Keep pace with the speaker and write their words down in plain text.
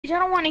I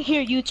don't want to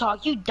hear you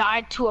talk. You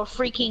died to a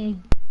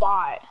freaking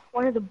bot.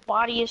 One of the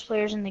bottiest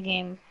players in the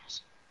game.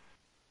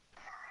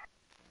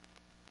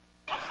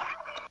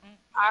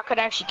 I could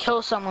actually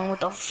kill someone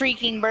with a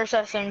freaking burst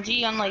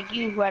SMG, unlike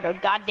you who had a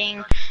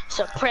goddamn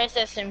suppressed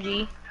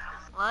SMG.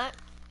 What?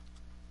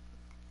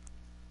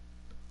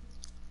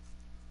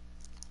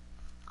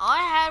 All I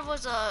had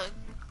was a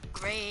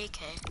gray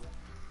AK.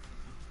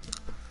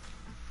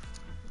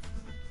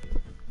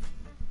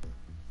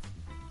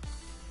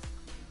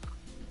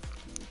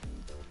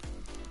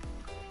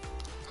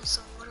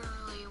 So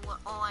literally what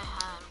all I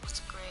had was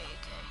a gray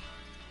AK.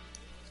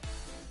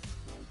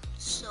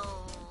 So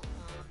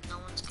no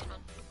one's gonna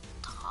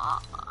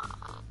talk.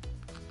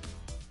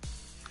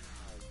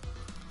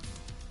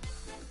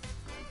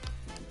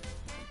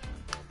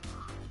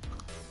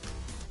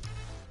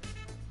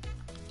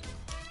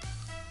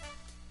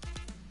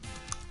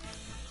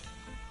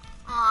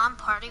 Oh, I'm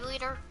party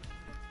leader.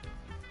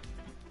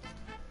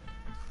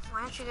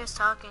 Why aren't you guys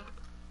talking?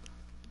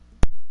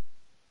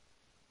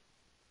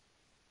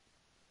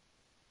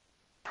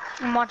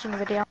 I'm watching the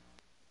video.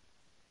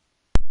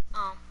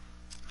 Oh.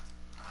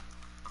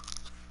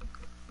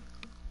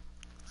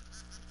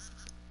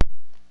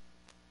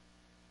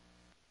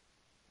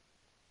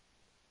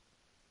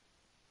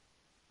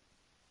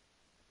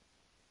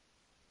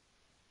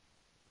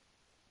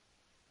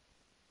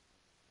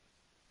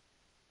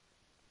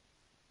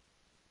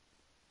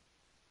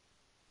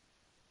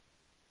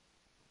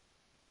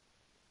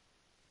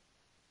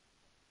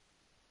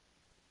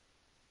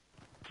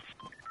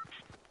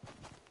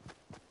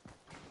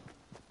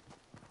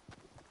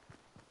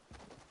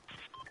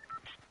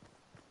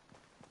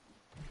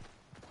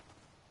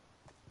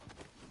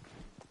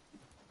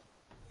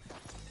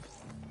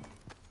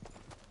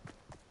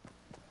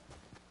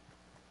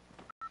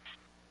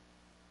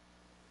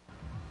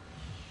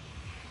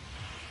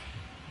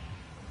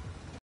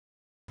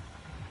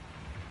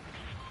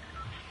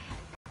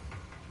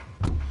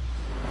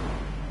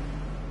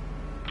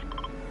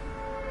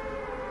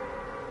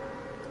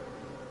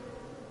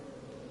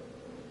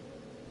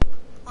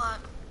 What?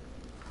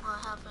 What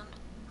happened?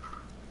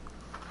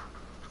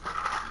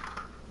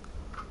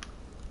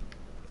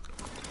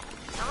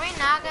 Are we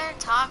not gonna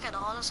talk at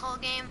all this whole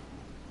game?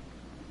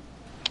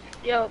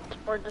 Yep,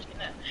 we're just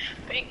gonna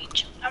bang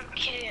each other. I'm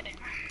kidding.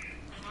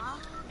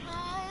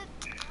 What?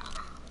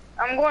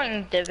 I'm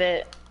going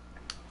divot.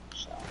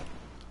 So.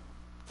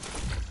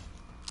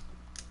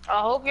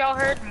 I hope y'all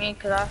heard me,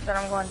 cause I said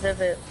I'm going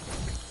divot.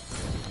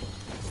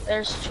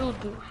 There's two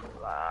dudes.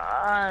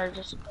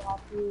 Just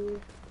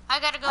copy. I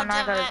gotta go And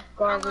I got a divot.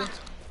 garbage.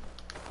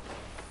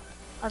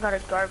 I got a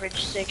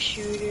garbage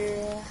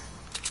 6-shooter.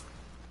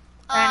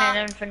 And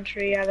an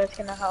infantry, yeah, that's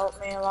gonna help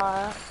me a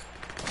lot.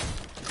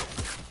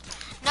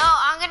 No,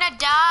 I'm gonna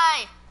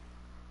die.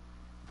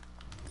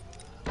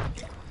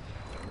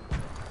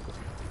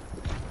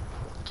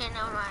 Okay,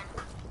 never mind.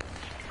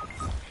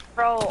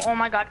 Bro, oh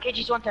my god, Cage,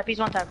 he's one tap, Get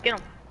him.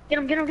 Get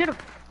him, get him, get him.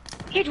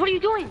 Cage, what are you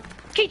doing?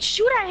 Cage,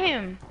 shoot at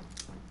him.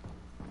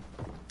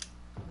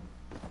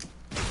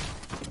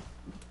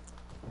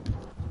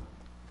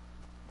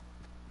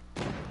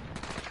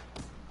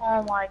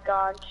 Oh my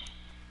god.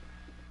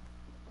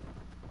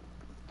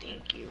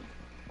 Thank you.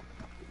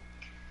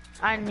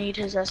 I need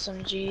his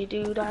SMG,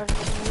 dude. I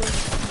really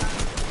wish.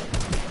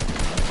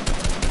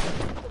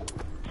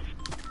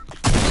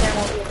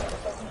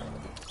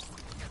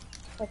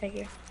 Oh, thank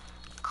you.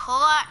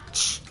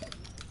 Clutch.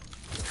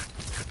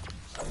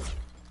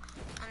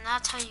 And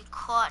that's how you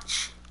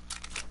clutch.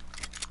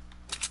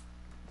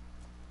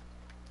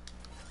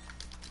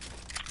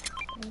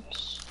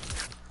 Oops.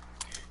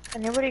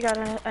 Anybody got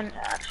an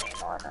actually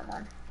no, never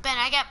mind. Ben,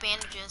 I got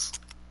bandages.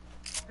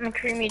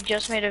 McCreamy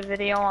just made a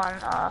video on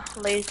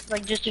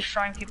like just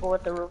destroying people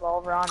with the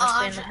revolver,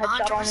 honestly, and the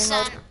headshot only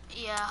mode.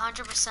 Yeah,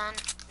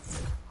 100%.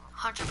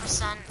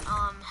 100%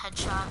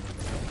 headshot.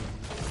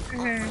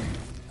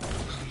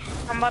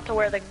 I'm about to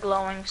wear the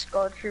glowing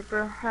skull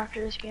trooper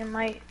after this game,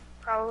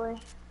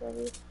 probably.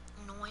 Maybe.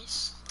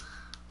 Noise.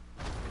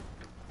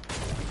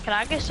 Can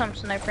I get some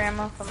sniper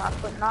ammo from my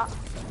foot knot?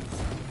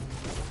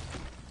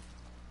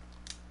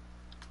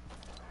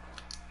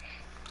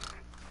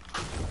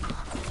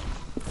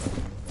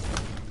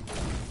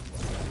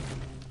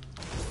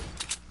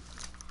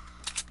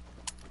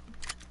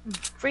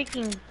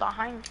 Freaking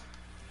behind.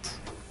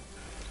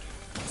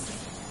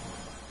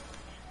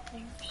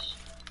 Thanks.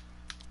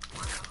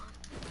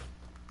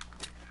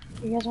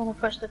 You guys want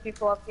to push the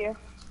people up here?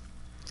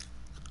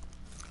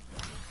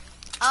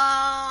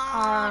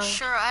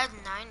 Sure, I have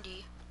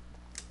 90.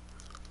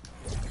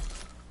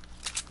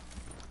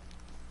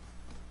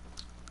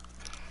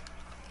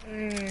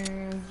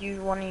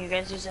 One of you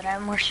guys use it. I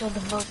have more shield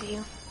than both of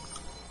you.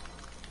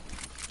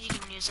 You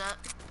can use that.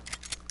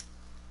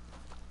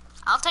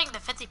 I'll take the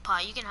 50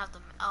 pot. You can have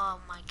them. Oh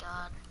my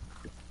god.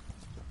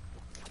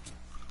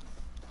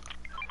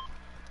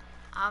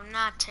 I'm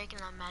not taking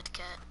a med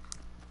kit.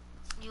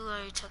 You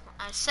already took.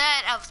 I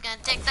said I was gonna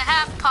take the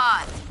half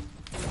pot.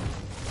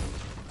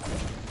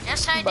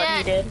 Yes, I But did.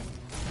 you did.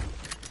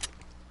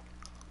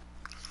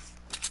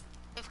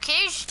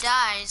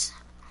 dies,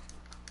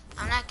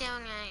 I'm not giving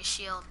him any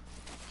shield.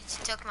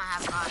 He took my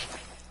half body.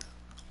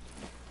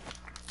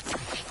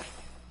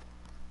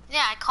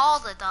 Yeah, I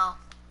called it though.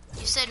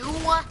 You said who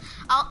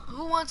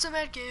wants a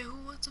medkit? Who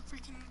wants a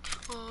freaking?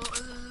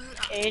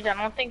 Cage, I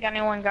don't think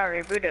anyone got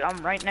rebooted.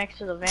 I'm right next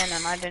to the van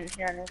and I didn't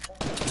hear anything.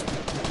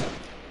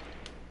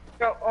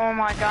 Bro, oh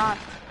my god.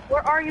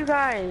 Where are you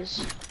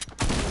guys?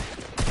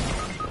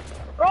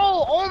 Bro,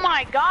 oh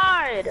my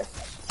god.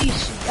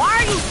 Why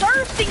are you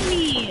thirsting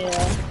me?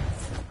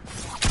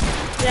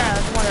 Yeah,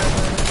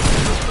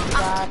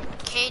 whatever.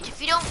 Cage,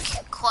 if you don't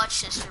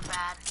clutch this, you're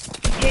bad.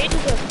 Cage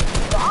is a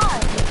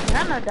god. He's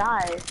gonna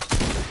die.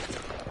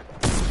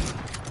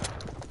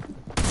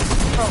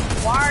 Bro,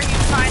 why are you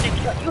trying to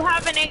kill? You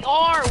have an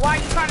AR. Why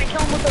are you trying to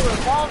kill him with a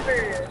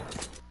revolver?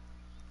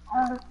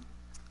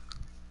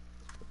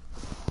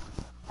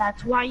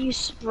 That's why you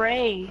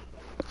spray.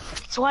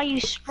 That's why you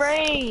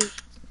spray.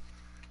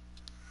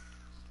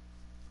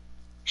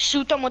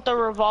 Shoot them with a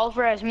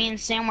revolver as me and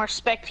Sam were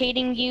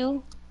spectating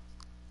you.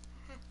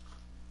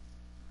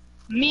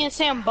 Me and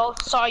Sam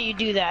both saw you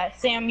do that.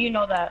 Sam, you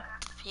know that.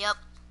 Yep.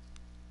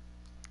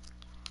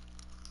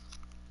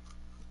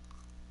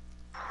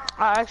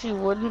 I actually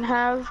wouldn't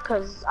have,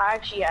 because I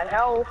actually had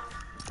health.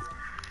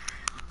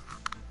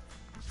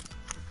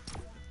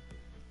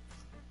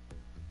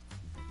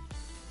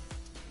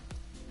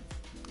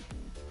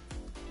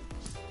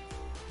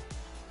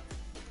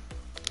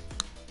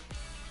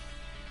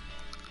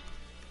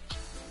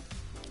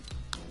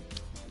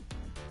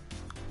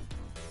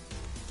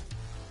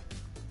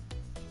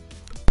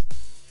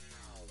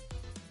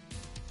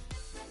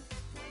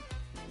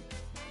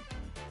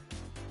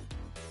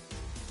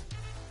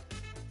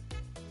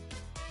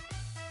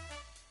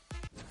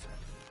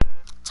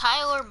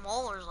 Tyler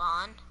Muller's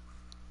on.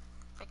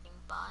 Freaking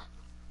bot.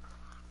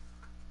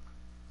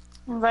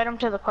 Invite him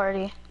to the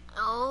party.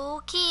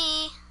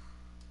 Okay.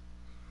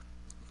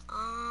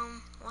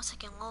 1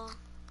 second,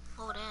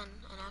 load in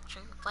and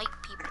actually invite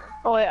people.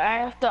 Oh wait, I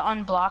have to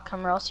unblock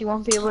him or else he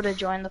won't be able to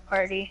join the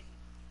party.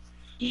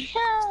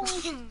 Yeah.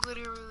 You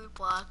literally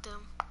blocked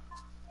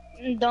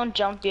him. Don't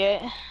jump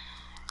yet.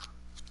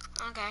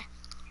 Okay.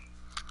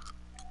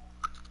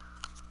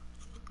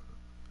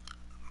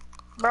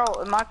 Bro,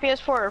 my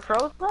PS4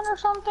 frozen or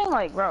something?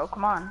 Like, bro,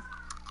 come on.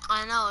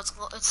 I know,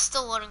 it's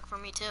still loading for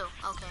me too.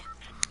 Okay.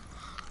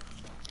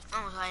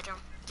 I'm gonna hide him.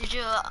 Did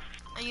you,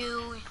 have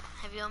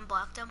you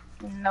unblocked him?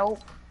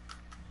 Nope.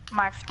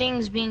 My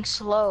thing's being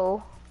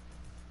slow.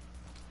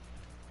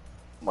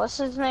 What's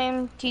his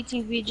name?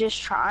 TTV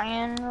just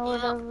trying or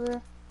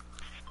whatever?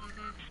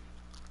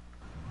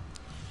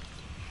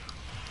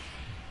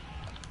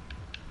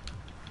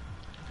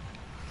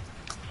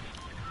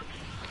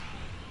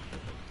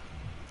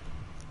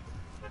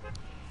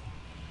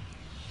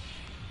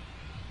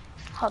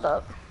 Hold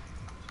up.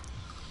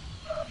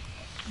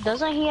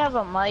 Doesn't he have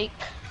a mic?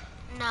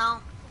 No.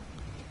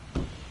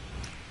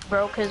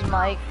 Broke his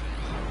mic.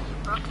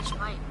 He broke his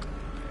mic.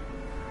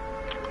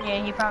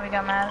 Yeah, he probably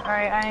got mad.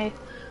 Alright, I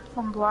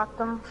unblocked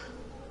him.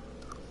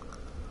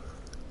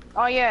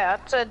 Oh yeah,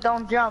 I said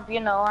don't jump, you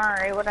know,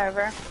 alright,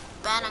 whatever.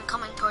 Ben, I'm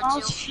coming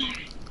towards you.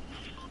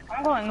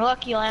 I'm going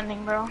lucky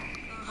landing, bro.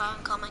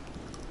 I'm coming.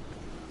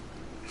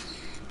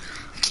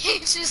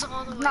 Cage is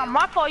all the way. Not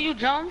my fault you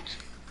jumped.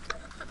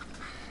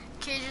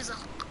 Cage is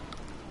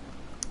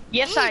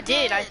Yes, I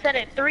did. I said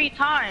it 3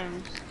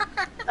 times.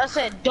 I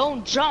said,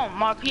 don't jump.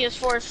 My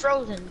PS4 is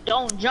frozen.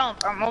 Don't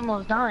jump. I'm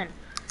almost done.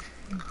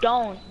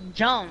 Don't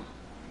jump.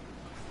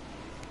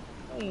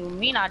 What do you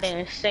mean I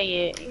didn't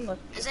say it? You must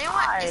is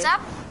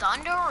that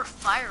thunder or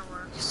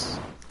fireworks?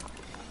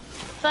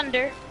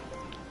 Thunder.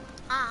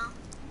 Oh.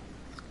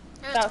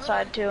 It's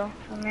outside too,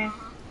 for me.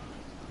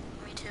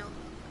 Me too.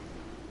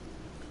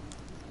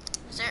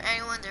 Is there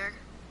anyone there?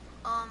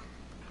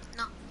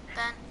 No.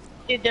 Ben.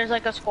 Dude, there's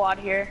like a squad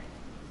here.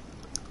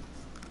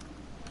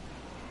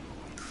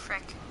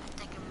 Frick. I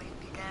think I may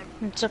be dead.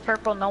 It's a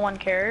purple, no one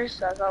cares.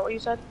 That's not what you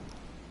said?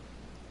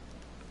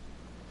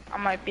 I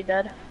might be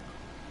dead.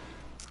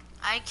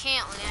 I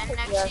can't land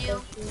next to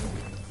you.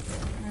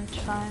 That's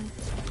fine.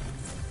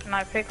 Can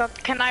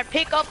I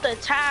pick up the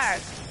tag?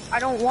 I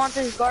don't want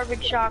this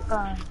garbage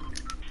shotgun.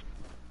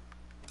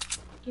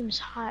 Game's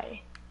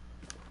high.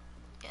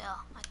 Yeah,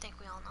 I think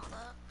we all know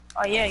that.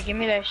 Oh yeah, give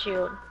me that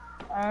shield.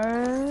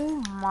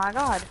 Oh my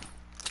god.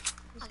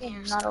 This Okay,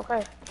 game's not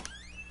okay.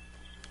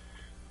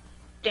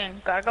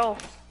 Dang, gotta go.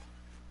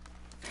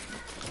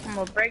 I'm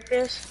gonna break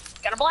this.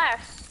 Gotta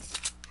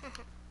blast.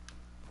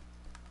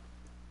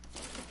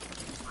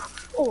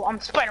 Oh, I'm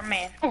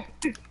Spider-Man.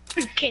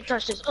 Can't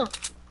touch this. Oh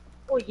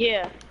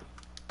yeah.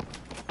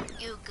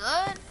 You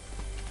good?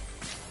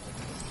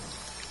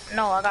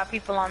 No, I got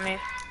people on me.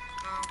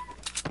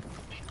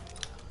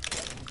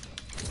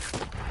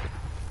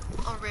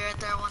 I'll rear it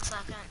there 1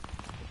 second.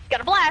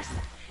 Gotta blast.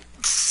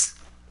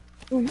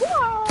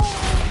 Whoa!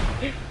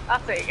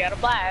 I say you gotta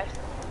blast.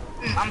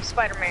 I'm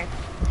Spider-Man.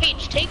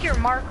 H, take your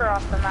marker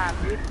off the map,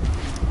 dude.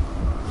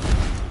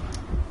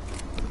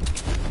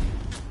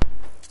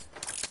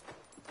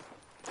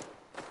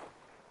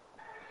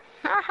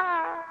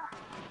 Haha.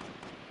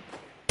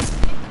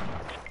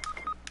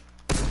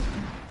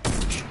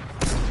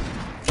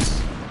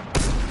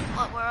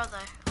 What? Where are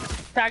they?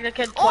 Tagged the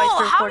kid twice Oh,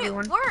 for how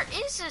 41. did? Where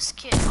is this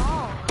kid?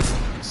 Oh,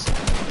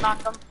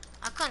 Knocked him.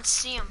 I couldn't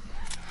see him.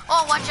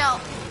 Oh, watch out!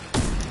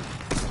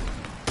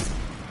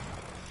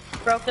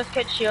 Broke this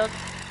kid's shield.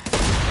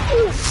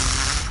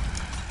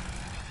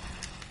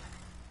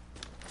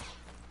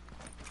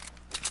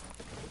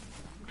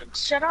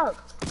 Shut up.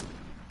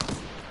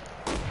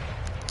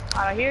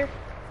 Out of here.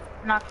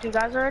 Knocked 2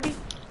 guys already.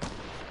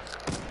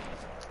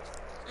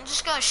 I'm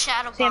just gonna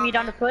shadow bomb. Sam, you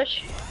done to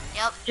push?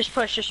 Yep. Just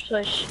push, just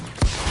push.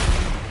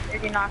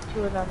 Already knocked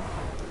 2 of them.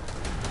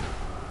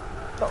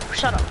 Oh,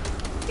 shut up.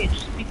 Okay,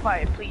 just be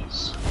quiet,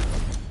 please.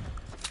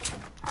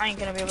 I ain't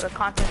gonna be able to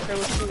concentrate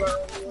with you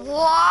already.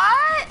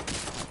 What?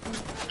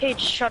 Okay,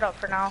 just shut up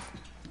for now.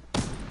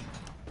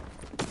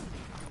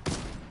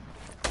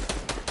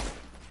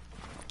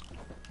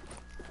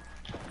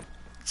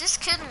 This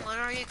kid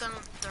literally gonna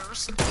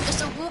thirst.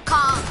 It's a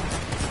Wukong.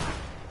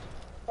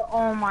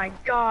 Oh my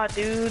god,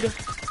 dude.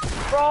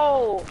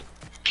 Bro.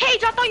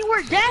 Cage, I thought you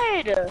were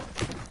dead.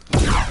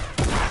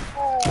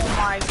 Oh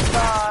my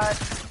god.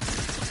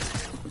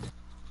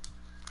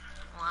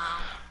 Wow.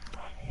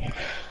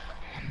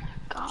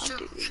 God,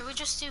 dude. Should we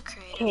just do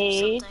creative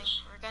Cage? or something?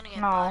 We're gonna get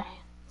No. body.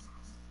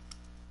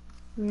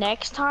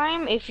 Next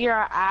time, if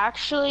you're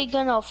actually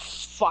gonna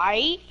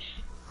fight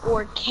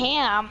or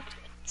camp,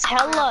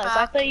 tell us.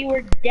 I thought you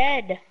were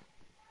dead.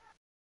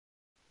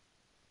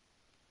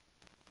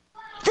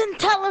 Then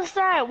tell us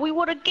that. We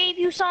would have gave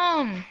you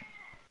some.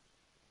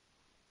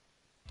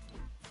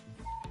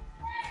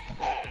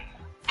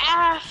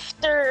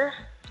 After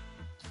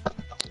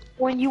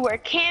when you were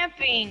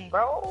camping,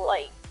 bro.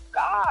 Like,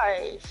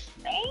 guys,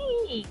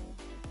 dang.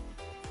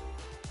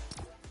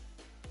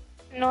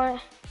 You know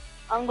what?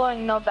 I'm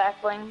going no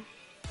backbling.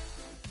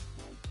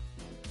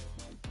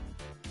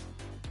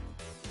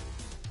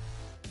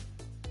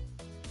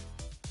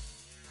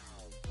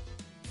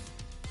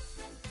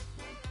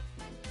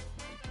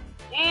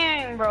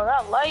 Dang, bro,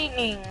 that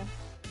lightning.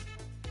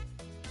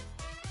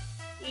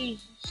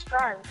 Jesus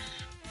Christ.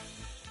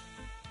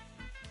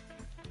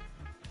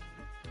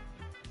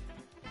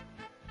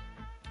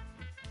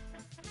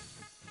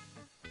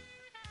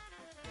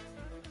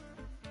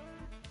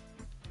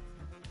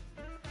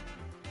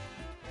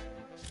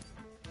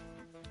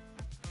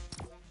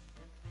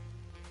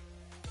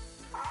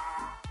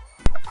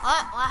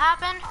 What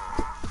happened?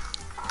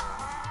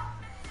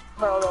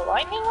 Bro, the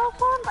lightning was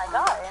on? My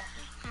God.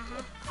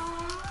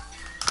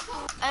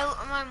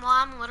 My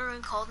mom literally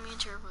called me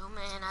into her room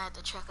and I had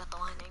to check out the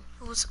lightning.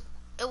 It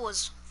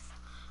was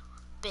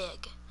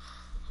big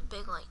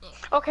lightning.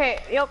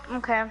 Okay, yep,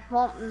 okay.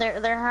 Well,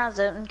 there has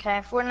it.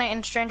 Okay, Fortnite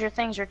and Stranger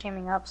Things are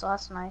teaming up, so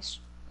that's nice.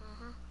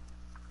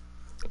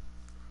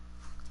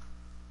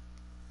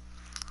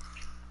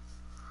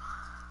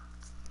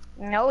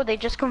 No, they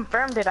just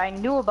confirmed it. I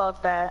knew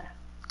about that.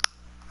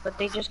 But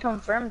they just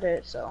confirmed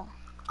it, so.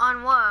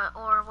 On what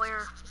or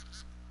where?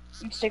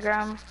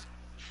 Instagram.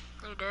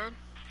 They did?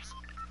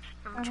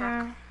 Let me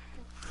check.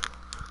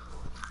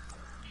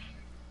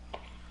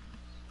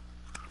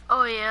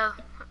 Oh yeah,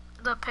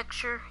 the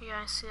picture.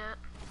 Yeah, I see it.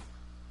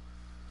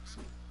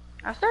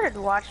 I started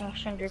watching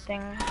Stranger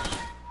Things.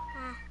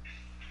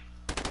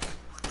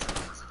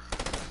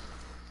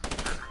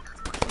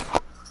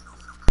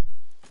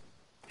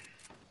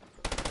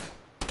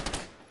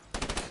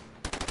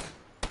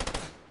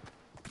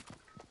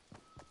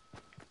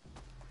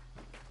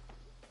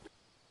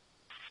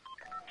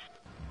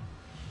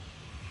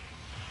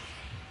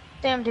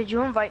 Damn, did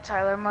you invite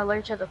Tyler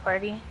Miller to the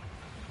party?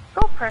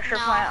 Go pressure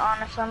No. plant,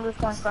 honestly. I'm just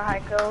going for high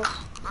kills.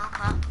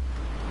 Okay.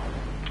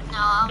 No,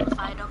 I'll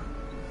fight him.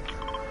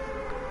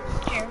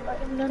 Here, invite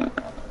him then.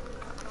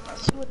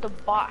 Let's see what the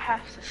bot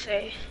has to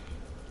say.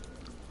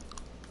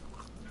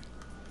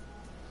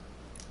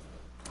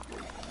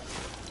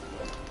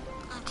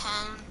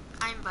 Okay,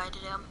 I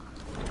invited him.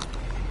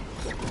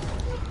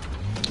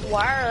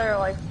 Why are there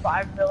like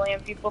 5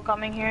 billion people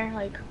coming here?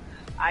 Like,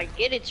 I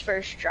get its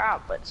first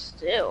drop, but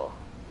still.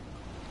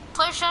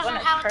 Twitch doesn't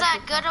What a have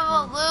that pressure good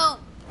of a loot.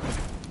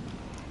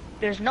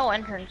 There's no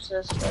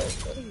entrances. Like,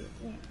 what do you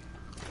think?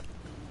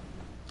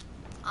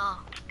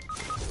 Oh.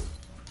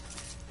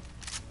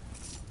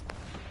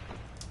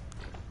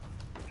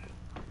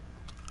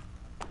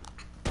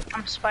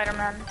 I'm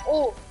Spider-Man.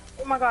 Oh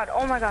my god,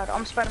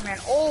 I'm Spider-Man.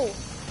 Oh,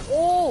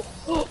 yo,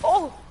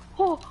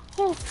 oh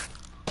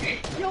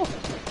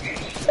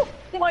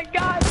my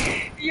god,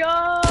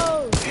 yo,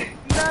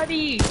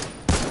 nutty.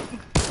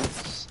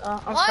 I'm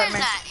What is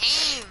Spider-Man. that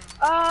aim?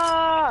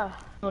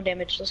 No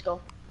damage, let's go.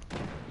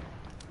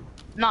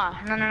 Nah,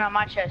 no,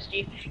 my chest,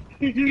 G.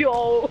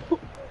 Yo.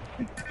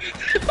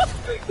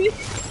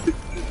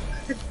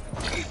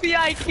 The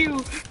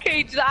IQ,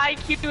 Cage, the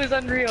IQ is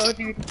unreal,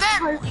 dude.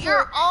 Ben,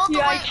 you're all the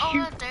way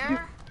over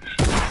there.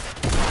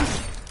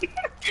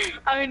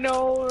 I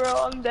know,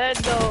 bro, I'm dead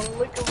though.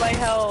 Look at my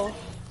health.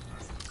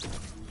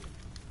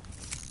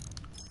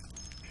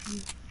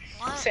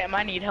 What? Sam,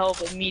 I need help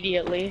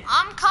immediately.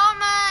 I'm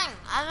coming!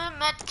 I have a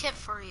med kit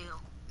for you.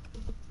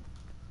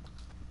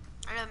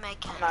 I have a med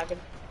kit. I'm not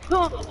gonna.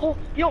 Oh,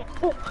 yo,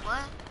 oh.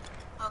 What?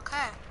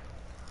 Okay.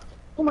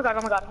 Oh my god,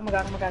 oh my god, oh my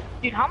god, oh my god.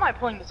 Dude, how am I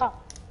pulling this off?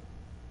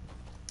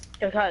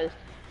 Because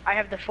I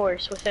have the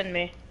force within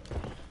me.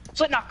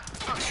 Split knock.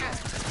 Oh shit.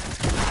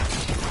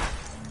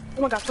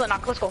 Oh my god, split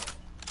knock, let's go.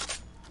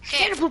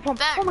 Okay, Get a blue pump.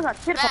 Ben, Oh my god,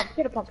 get a Ben. pump,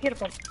 get a pump, get a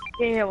pump.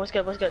 Yeah, what's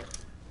good, what's good?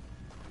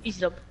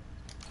 Easy dub.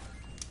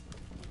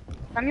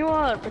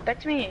 Samuel,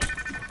 protect me.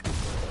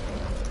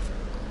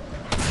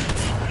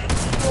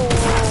 Oh.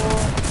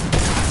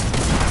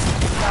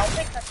 I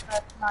think that's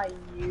not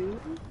you.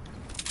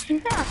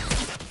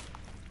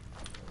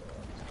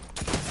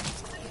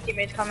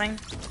 Teammates coming.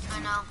 I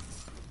know.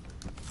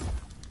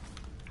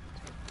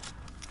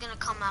 He's gonna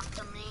come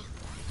after me.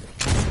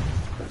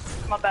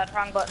 My bad,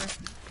 wrong button.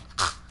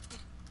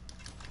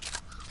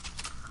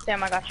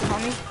 Damn, I got you,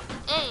 homie.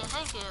 Hey,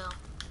 thank you.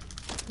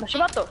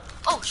 Mashibato.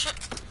 Oh shit.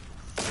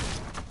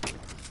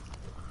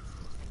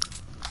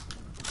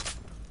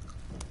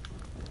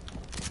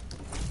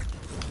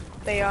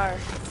 They are.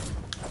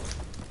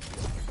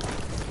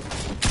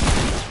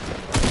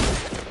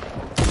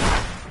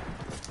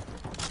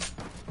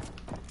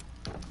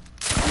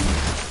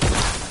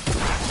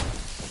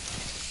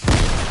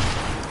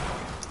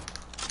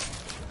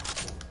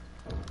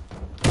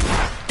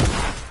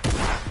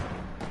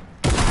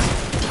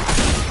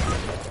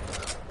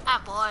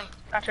 Ah boy.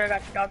 Gotcha, I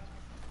got you, dog.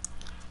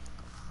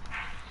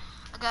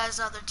 I got his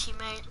other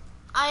teammate.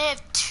 I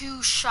have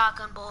 2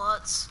 shotgun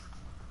bullets.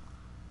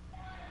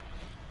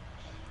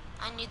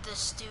 I need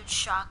this dude's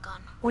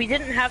shotgun. We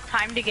didn't have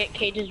time to get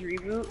Cage's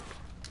reboot.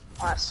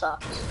 Oh, that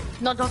sucks.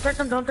 No, don't thirst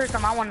him, don't thirst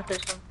him. I want to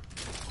thirst him.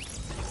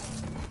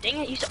 Dang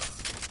it, you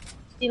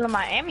stealing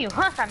my ammo,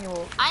 huh,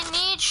 Samuel? I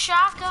need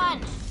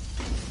shotgun.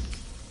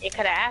 You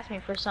could have asked me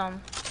for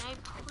some. Can I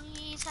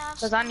please have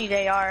Because some? I need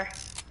AR.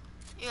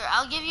 Here,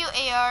 I'll give you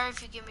AR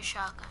if you give me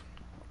shotgun.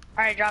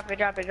 Alright, drop it,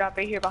 drop it, drop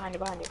it. Here, behind you,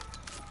 behind you.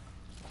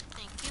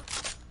 Thank you.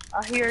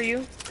 I hear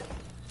you.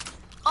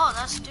 Oh,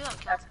 that's a dude I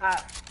killed. That's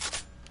hot.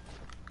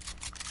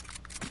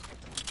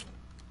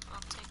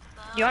 I'll take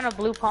that. You want a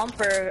blue pump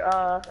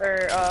or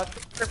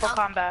purple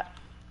combat?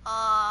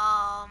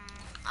 I'll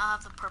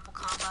have the purple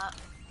combat.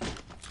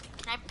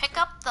 Can I pick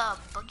up the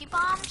boogie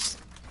bombs?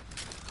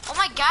 Oh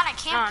my god, I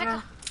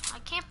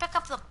can't pick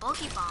up the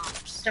boogie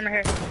bombs. Come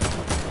here.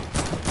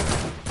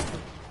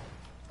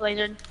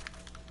 Lasered.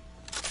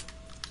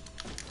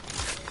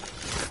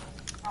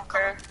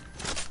 Okay.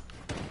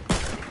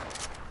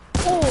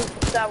 Oh,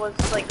 that was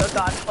like a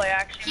god play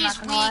action. He's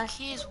not gonna lie. weak,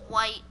 he's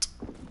white.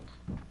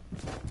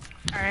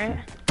 Alright.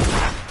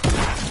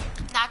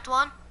 Knocked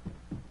one.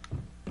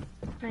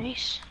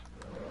 Nice.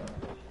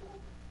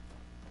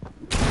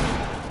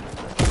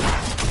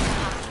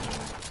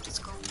 Let's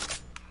go.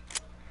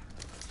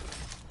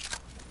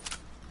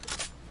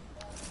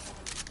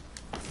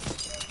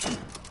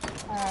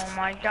 Oh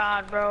my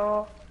god,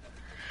 bro.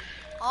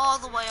 All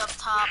the way up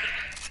top.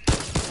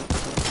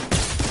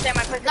 Sam,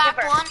 I put the Knocked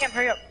zipper. one. Sam,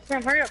 hurry up.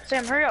 Sam, hurry up.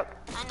 Sam, hurry up.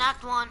 I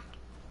knocked one.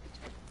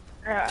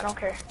 Yeah, I don't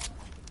care.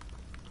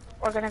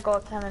 We're gonna go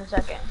with him in a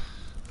second.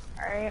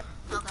 Alright.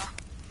 Okay.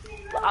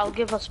 I'll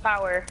give us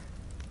power.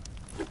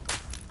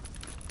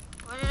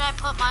 Where did I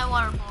put my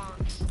water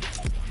balloons?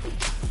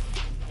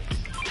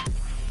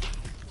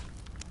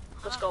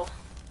 Let's go.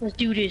 Let's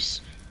do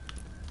this.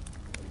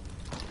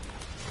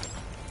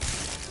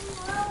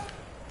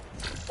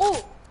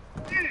 Oh!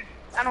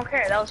 I don't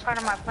care. That was part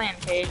of my plan,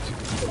 Cage.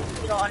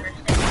 You don't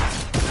understand.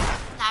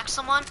 Knock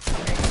someone.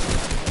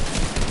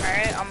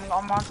 Alright, I'm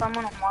on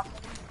someone. I'm on someone.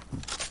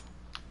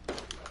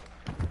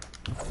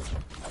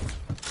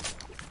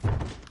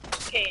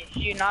 Cage, do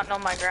you not know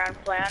my grand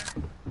plan?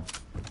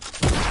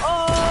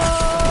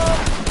 Oh!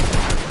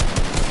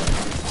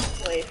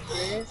 Wait for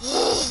it.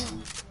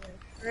 Wait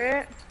for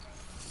it.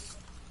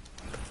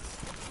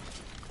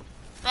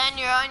 Ben,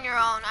 you're on your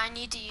own. I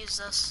need to use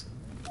this.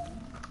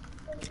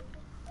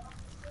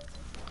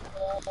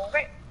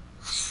 Wait.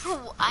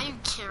 I am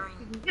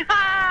carrying.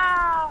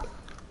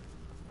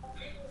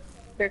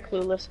 They're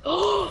clueless.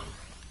 Oh!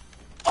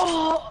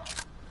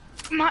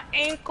 My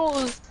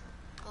ankles!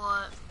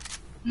 What?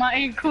 My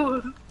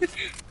ankles!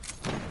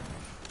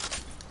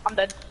 I'm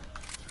dead.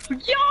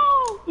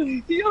 Yo!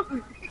 Yo!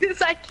 This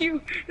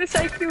IQ is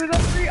up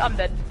 3. I'm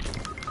dead.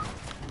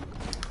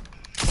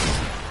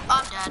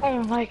 I'm dead.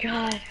 Oh my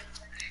god.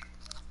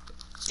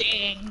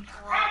 Dang.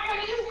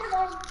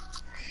 What?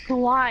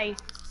 Why?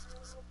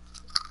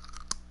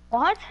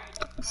 What?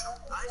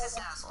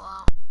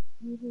 Wow.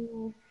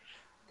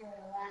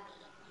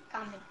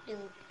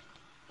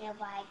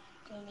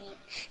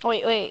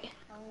 Wait.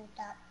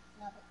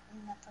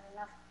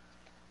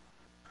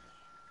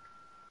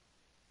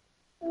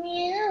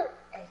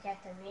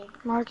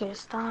 Marcus,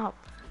 stop.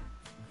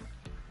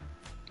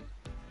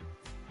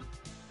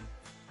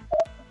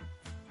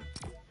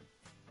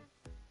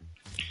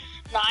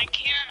 No, I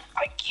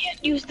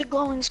can't use the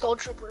glowing skull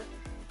trooper.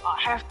 I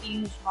have to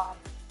use my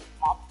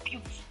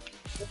beautiful.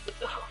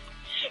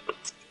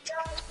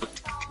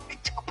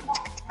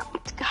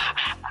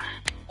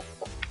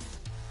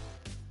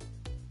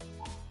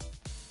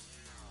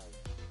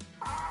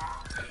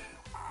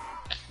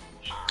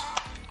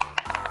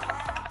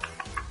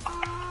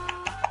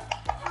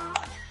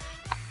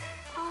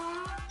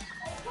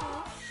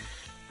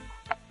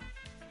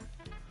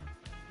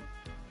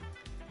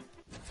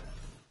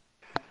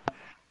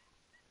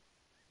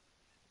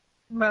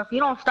 Bro, if you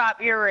don't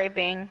stop ear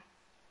raping.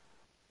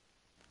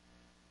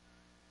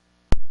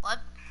 What?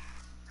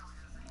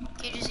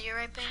 Cage's ear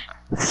raping?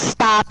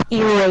 Stop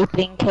ear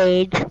raping,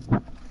 Cage.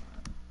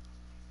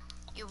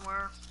 You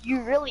were.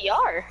 You really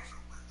are.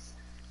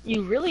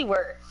 You really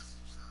were.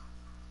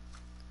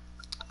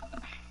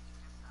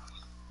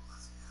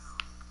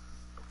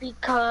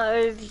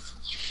 Because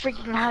you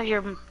freaking have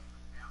your...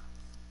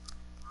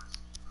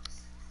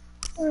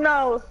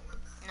 No.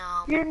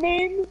 No. Your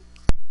name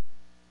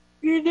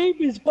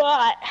is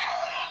Bot.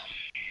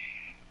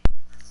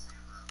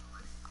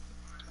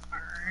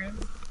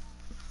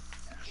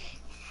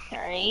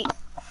 Alright.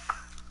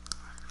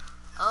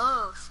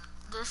 Oh,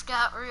 this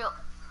got real.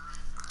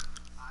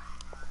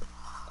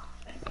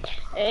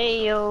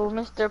 Hey yo,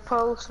 Mr.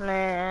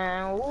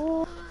 Postman.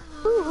 Ooh.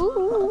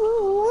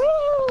 Ooh.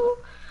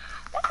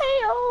 Hey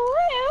yo,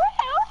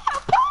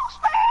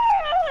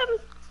 Postman.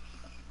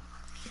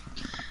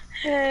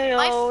 Hey yo,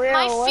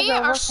 My feet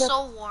are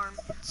so warm.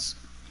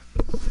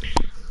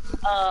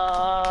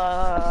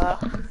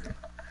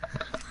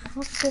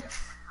 What's it?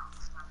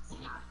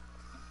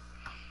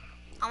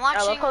 I'm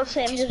watching. I love how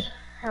Sam just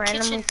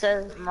randomly Kitchen.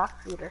 says my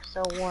feet are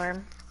so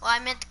warm. Well, I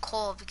meant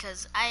cold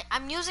because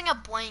I'm using a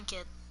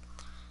blanket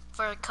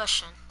for a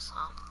cushion. So.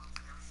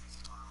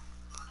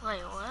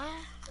 Wait,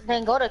 what?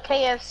 Then go to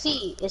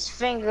KFC. It's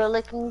finger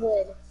licking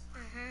good.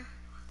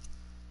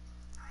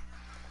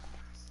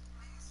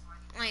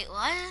 Wait,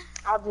 what?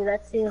 I'll do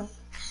that too.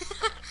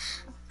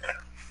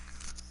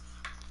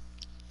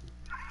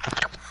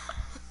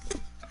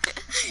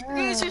 You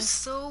guys are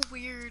so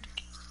weird.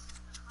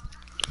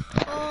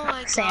 Oh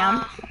my Sam.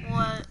 god.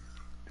 What?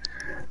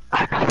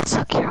 I know you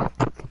suck your own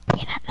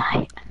bean at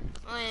night.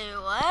 Wait,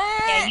 what?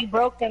 Yeah, you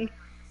broke them.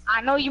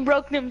 I know you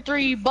broke them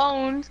 3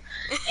 bones,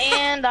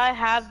 and I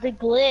have the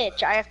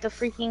glitch. I have to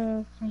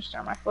freaking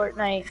restart my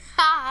Fortnite.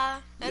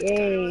 Haha.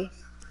 Yay.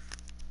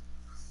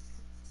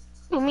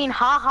 You mean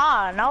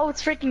haha? Now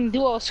it's freaking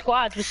duo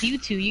squads with you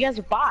two. You guys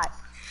are bots.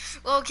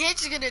 Well, Cage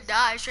is gonna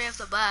die straight off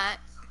the bat.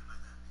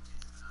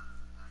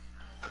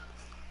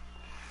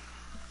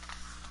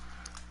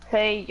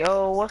 Hey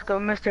yo, what's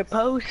good, Mr.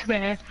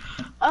 Postman?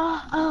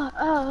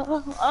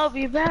 I'll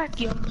be back,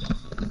 yo.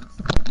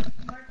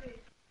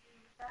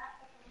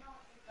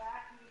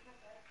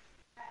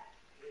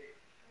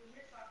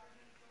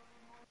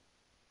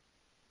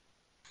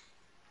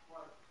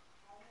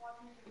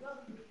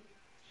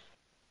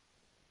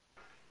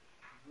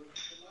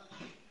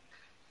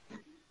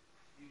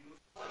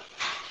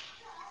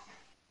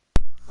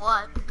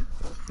 What?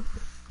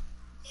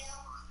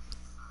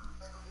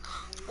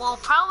 Well,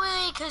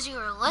 probably because you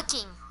were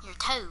licking your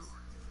toe.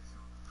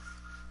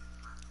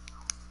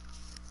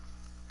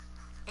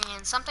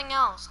 And something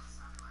else.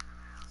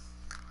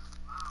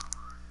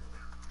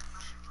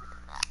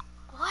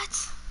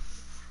 What?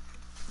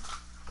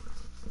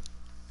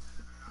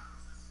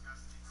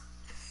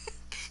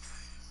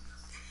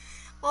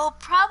 Well,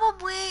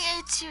 probably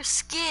it's your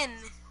skin.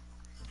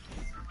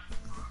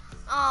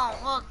 Oh,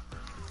 look.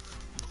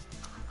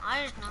 I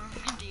have no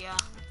idea.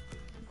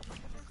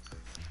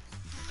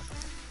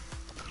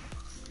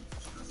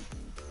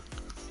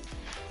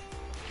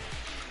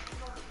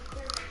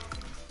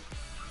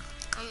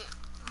 Wait,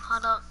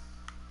 hold up.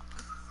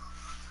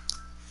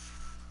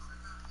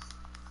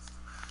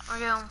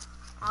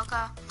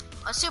 Okay.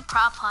 Let's do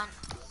prop hunt.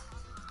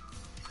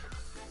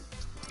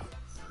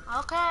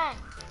 Okay.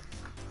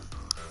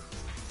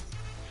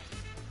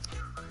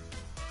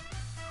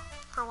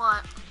 For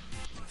what?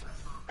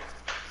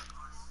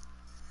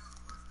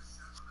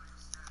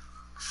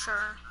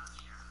 Sure.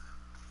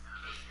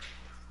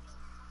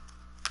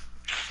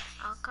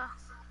 Okay.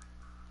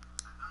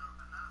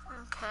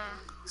 Okay.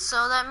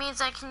 So that means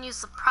I can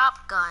use the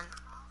prop gun.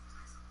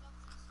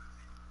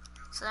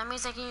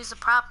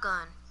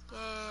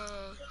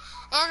 Yay.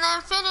 And the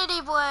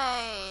infinity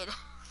blade.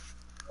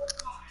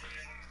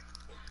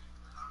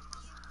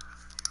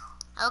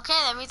 Okay,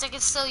 that means I can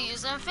still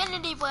use the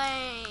infinity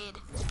blade.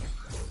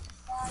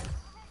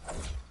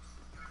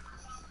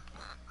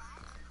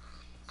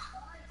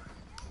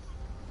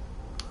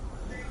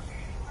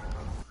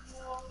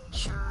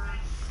 Sure.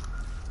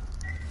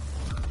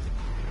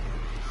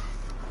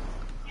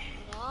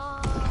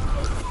 Whoa.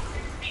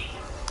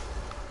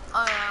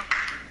 Oh yeah.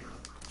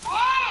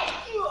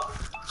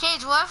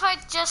 Cage, what if I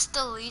just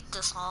delete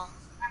this all?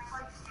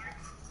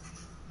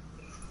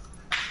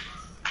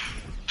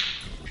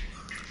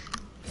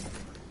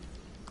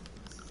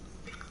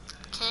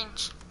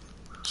 Cage,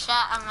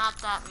 chat, I'm not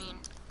that mean.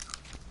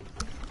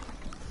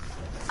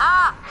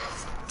 Ah!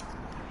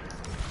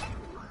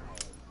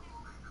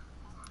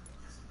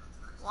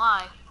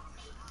 Why?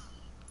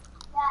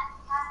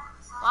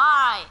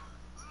 Why?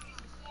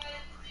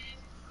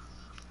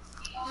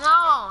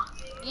 No,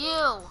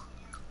 you.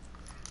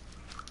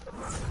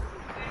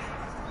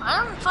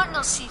 I don't find no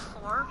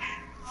C4.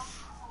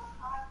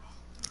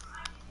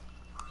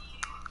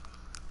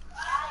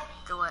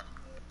 Do it.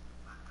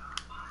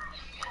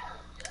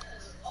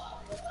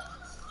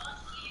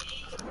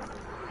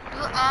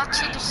 You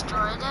actually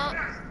destroyed it?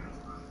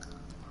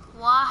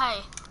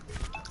 Why?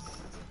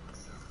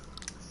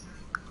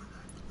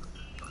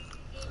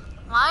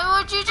 Why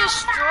would you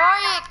destroy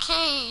it,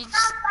 Cage?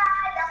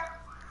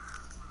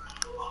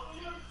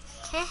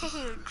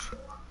 Cage.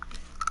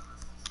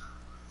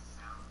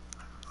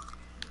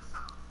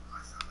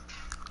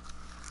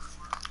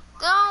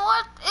 Then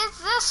what is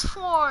this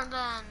for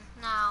then,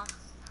 now?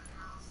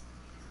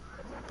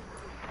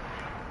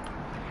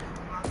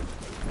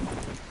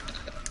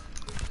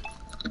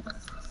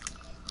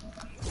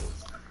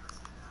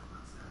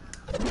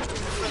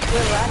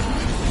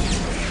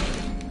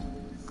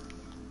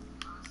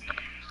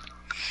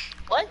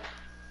 What?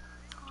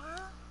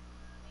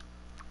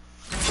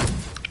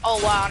 Oh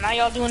wow, now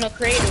y'all doing a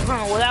creative,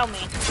 huh? Without me.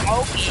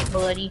 Okay,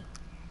 buddy.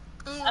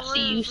 I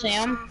see you,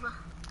 Sam.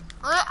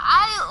 We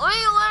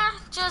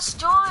just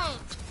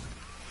joined.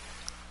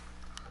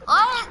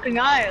 What? Can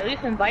I at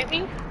least invite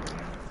me?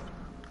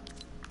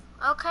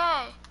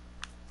 Okay.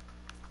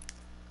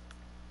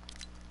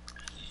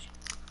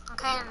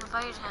 Okay, I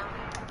invited him.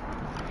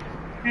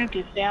 Thank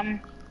you,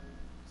 Sam.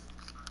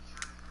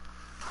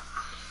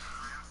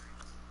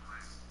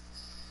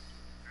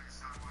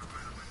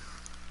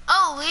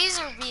 Oh,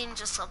 laser beam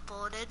just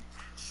uploaded.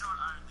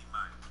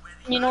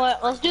 You know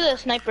what? Let's do the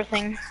sniper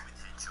thing.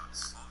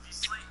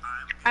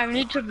 I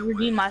need to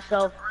redeem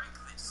myself.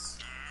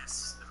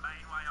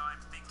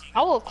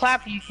 I will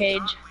clap you,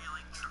 Cage.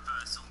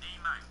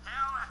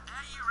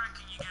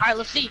 Alright,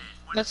 let's see.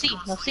 Let's see.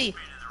 Let's see.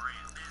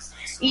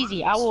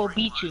 Easy, I will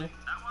beat you.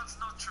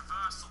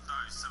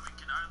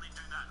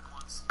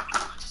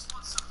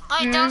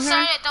 Wait, don't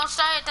start it, don't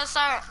start it, don't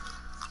start it.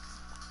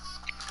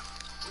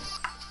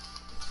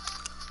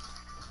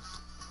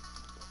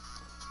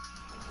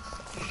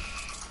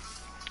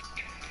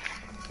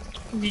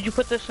 Did you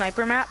put the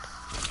sniper map?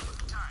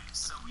 Okay,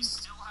 so we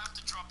still have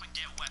to drop and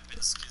get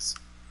weapons, because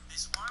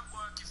this won't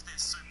work if they're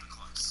super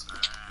close.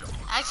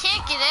 I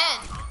can't get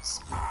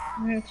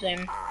in.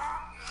 Same.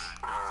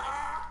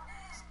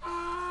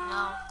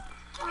 No.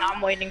 Now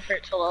I'm waiting for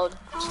it to load.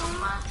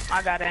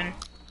 I got in.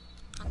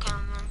 Okay,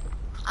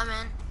 I'm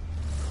in.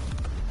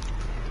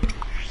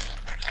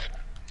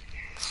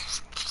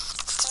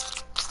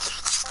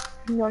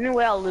 The only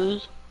way I'll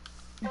lose is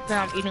when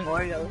I'm eating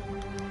Oreos.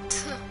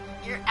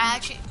 You're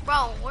actually,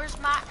 bro, where's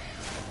my,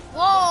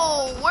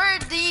 whoa,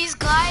 where'd these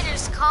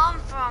gliders come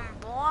from,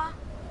 boy?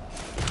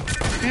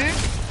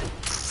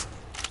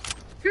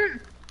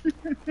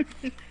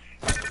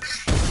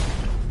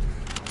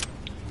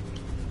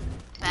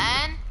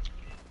 Ben?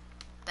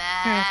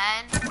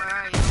 Ben, where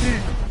are you?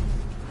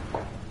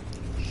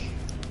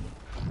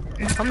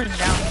 I'm coming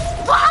down.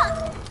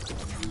 What?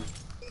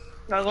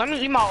 Now, let me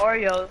eat my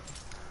Oreos.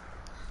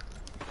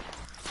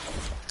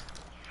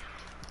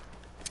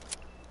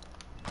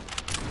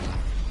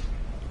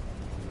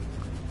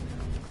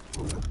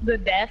 The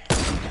death.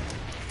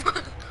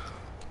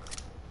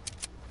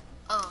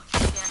 Oh,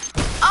 shit.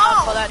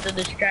 I'll call Oh! that the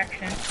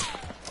distraction.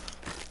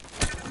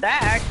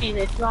 That actually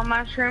hits you on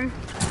my stream,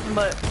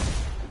 but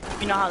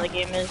you know how the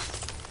game is.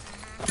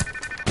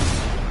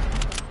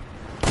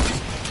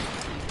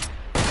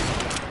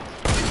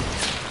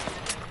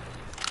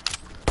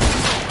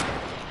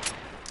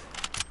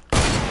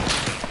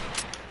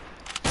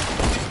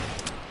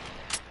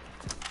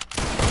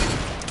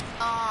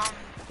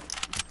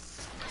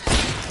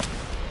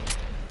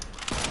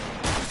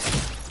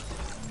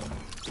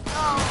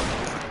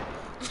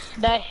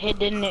 That hit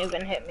didn't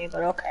even hit me,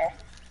 but okay.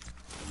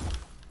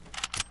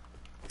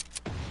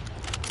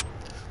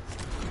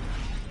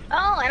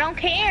 Oh, I don't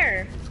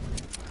care.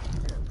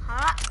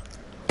 Huh?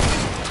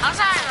 How's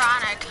that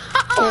ironic?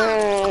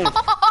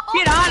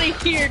 Get out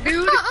of here,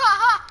 dude.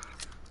 I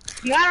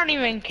don't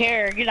even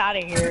care. Get out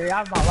of here.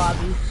 Out of my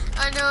lobby.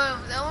 I know,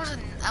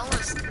 that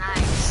was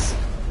nice.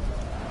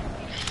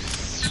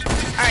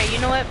 Alright, you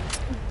know what?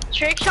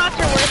 Trick shots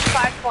are worth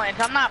 5 points.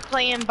 I'm not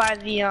playing by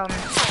the,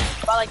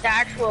 by like the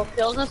actual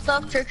kills and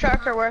stuff. Trick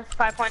shots are worth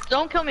 5 points.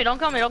 Don't kill me, don't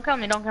kill me, don't kill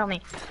me, don't kill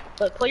me.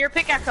 But pull your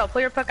pickaxe out,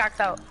 pull your pickaxe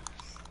out.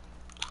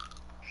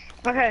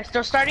 Okay,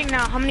 so starting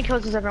now, how many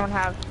kills does everyone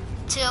have?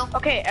 2.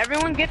 Okay,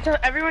 everyone get to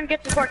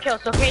 4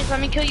 kills. Okay, so let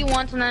me kill you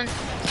once and then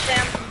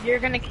Sam, you're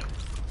gonna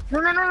No,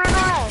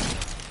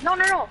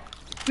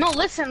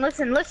 listen.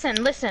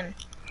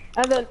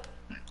 And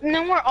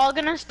then we're all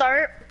gonna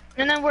start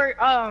and then we're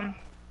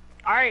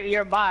alright,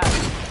 you're a bot.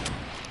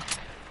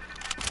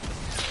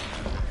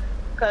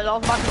 Cause I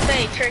was about to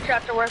say, trick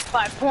shots are worth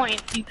 5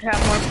 points. You can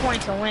have more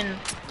points and win.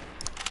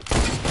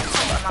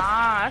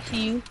 Nah, I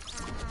see you.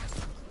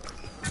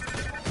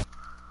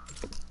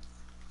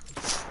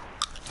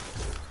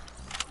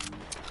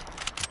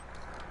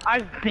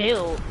 I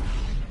built.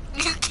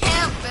 You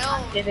can't build.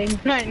 I'm kidding.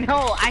 I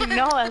know,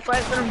 that's why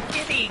I said I'm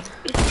kidding.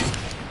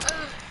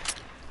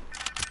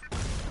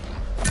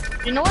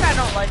 You know what I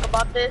don't like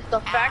about this?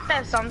 The fact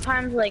that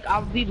sometimes, like,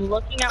 I'll be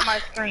looking at my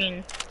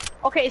screen.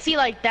 Okay, see,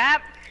 like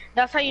that?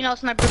 That's how you know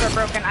snipers are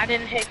broken. I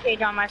didn't hit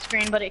Cage on my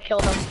screen, but it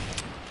killed him.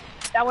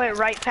 That went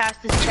right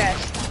past his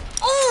chest.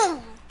 Ooh!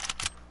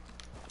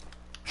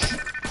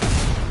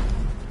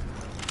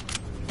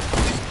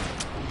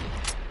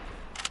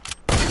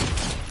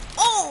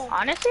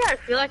 Honestly, I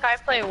feel like I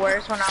play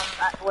worse when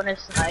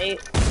it's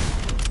night.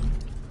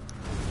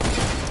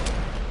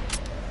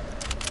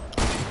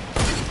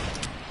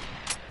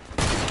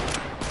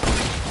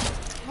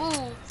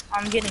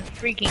 I'm getting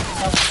freaking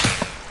help.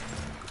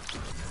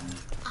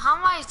 How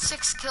am I at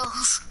 6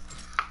 kills?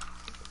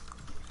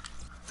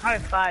 I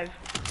have 5. I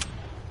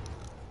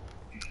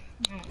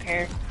don't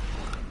care.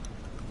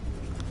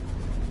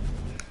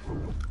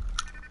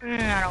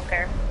 I don't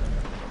care.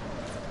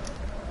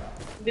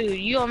 Dude,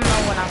 you don't know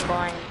when I'm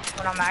going,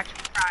 when I'm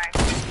actually trying.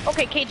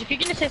 Okay, Cage, if you're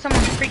gonna say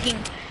someone's freaking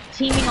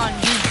teaming on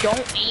you,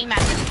 don't aim at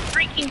the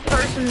freaking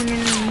person in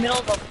the middle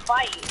of a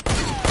fight.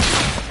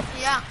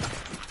 Yeah.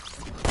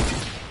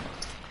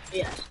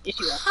 Yes, yes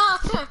you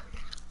are.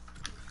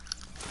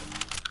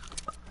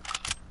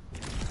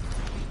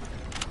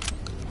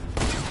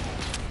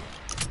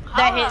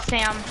 That hit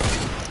Sam.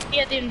 He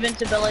had the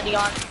invincibility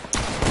on.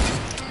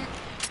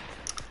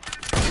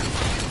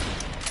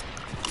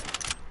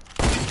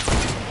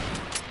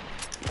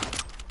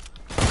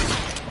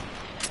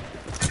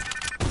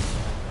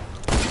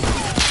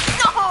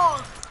 No!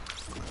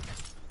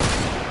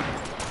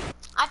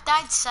 I've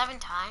died 7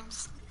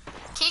 times.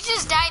 He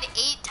just died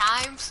 8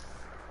 times.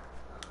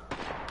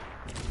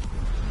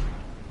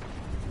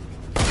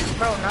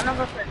 Bro, none of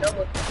us are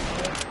double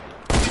teaming.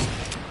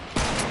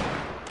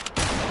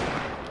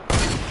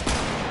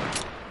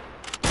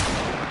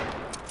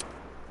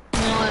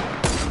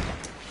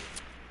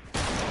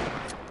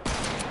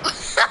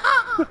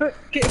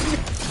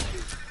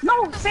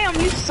 No, Sam,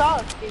 you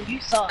suck, dude.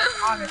 You suck,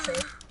 honestly.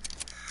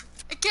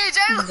 Cage,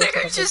 I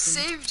literally just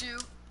saved you.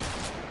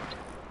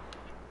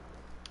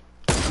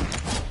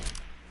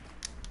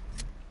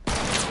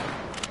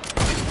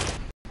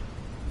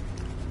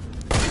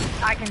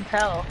 I can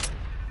tell.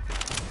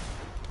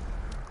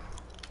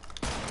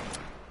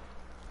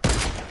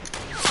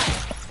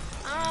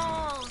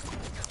 Oh.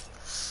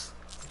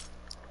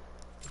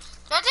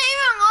 That didn't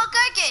even look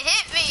like it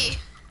hit me.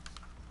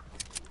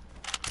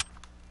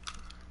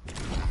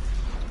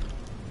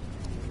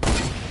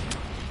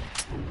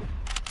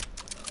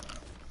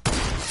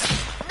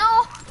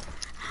 No.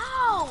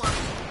 How?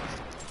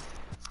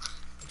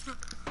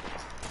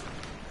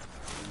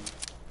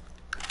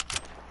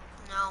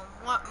 No,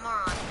 what more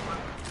on 1,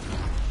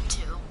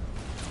 2.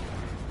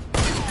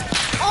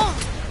 Oh!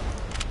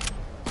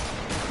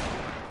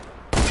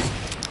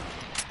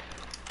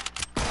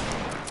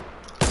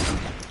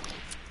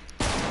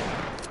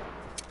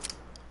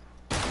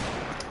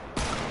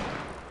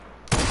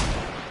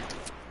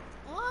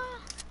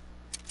 What?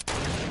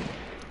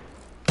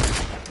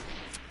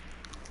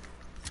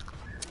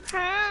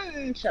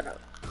 Shut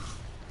up.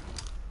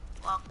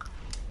 Fuck.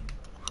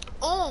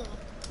 Oh!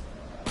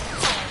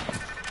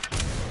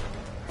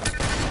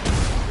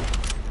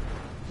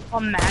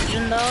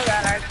 Imagine though,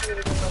 that actually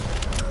would have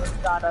been the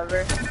most shot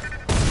ever.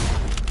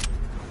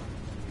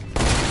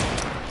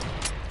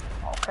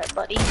 Okay,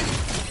 buddy.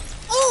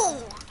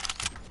 Oh!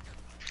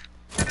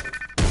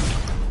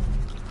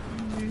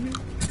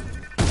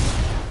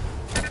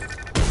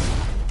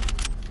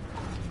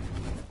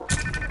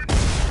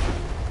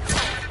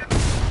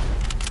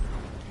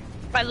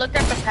 I looked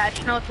at the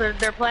patch notes,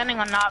 they're planning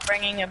on not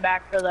bringing it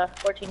back for the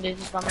 14 days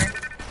of summer.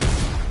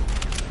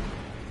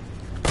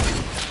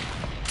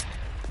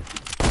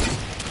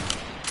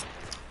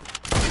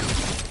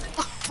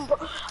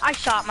 I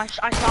shot my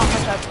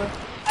sniper.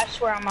 I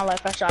swear on my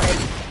life, I shot it.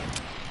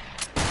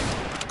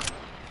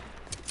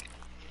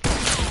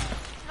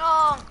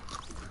 No!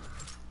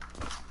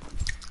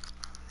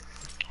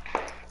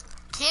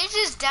 Kid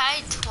just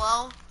died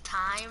 12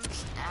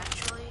 times,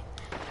 actually.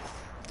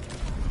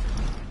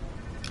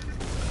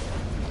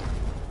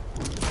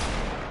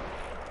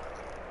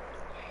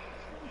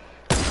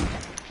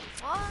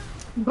 What?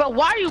 But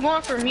why are you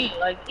going for me?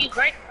 Like, he's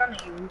right in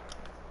front of you.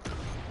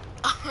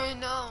 I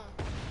know.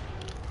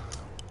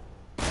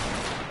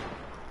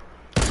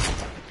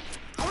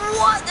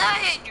 What? That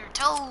hit your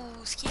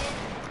toes, kid.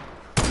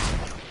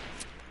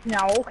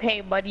 Now,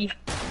 okay, buddy.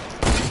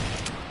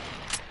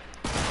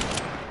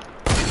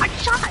 I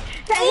shot!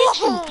 That hit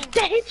you!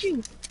 That hit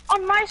you!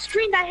 On my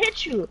screen, that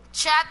hit you!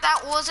 Chat,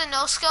 that was a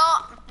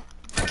no-scope.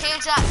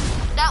 Cage,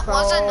 that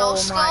was a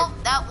no-scope.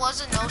 That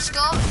was a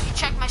no-scope. If you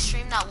check my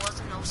stream, that was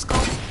a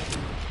no-scope.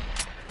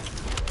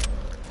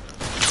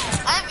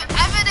 I have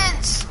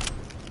evidence!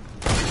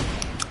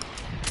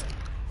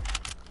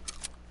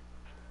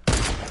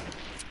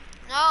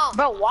 No.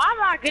 Bro, why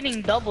am I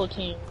getting double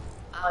teamed?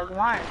 Like,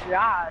 my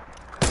god.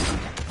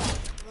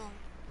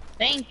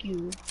 Thank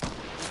you.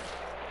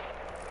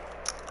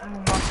 I'm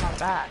gonna watch my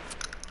back.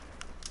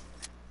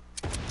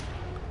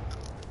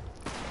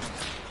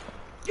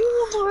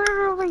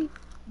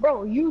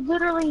 Bro, you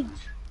literally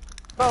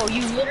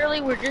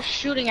were just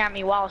shooting at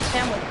me while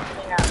Sam was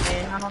shooting at me.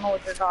 I don't know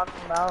what you're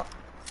talking about.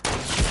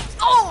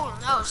 Oh,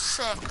 that was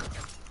sick.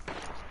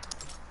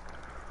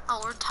 Oh,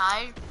 we're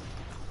tied.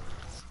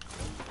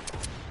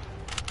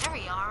 There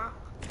we are.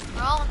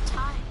 We're all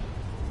tied.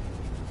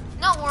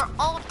 No, we're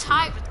all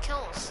tied with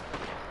kills.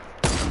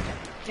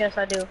 Yes,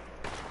 I do.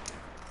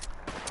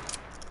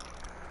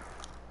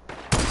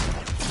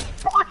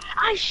 Bro,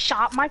 I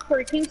shot my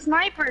freaking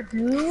sniper,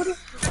 dude.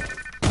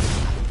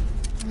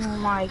 Oh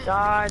my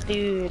god,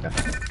 dude.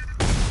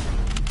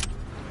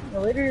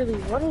 Literally,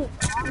 what is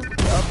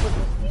honestly up with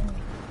this game?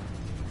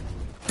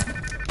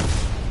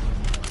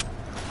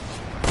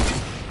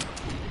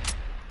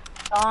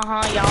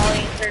 Y'all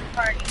ain't third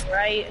party,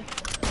 right?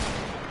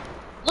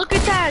 Look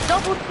at that,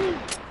 double team!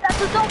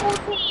 That's a double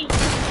team!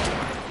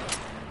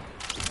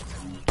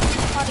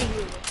 How do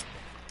you?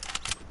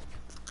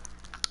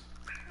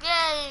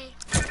 Yay!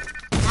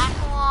 Back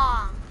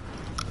along.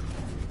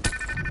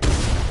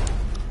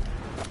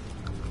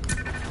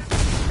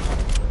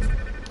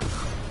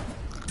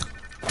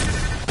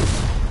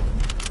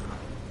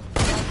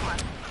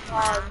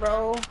 God,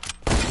 bro.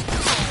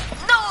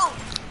 No!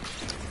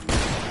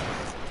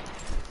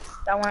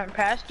 That went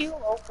past you?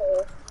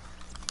 Okay.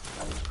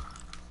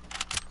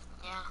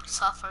 Yeah,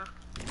 suffer.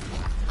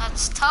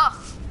 That's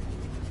tough.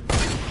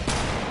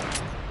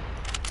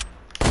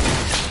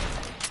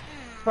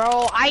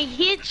 Bro, I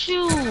hit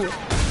you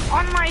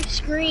on my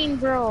screen,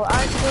 bro.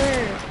 I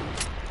swear.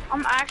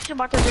 I'm actually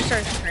about to just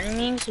start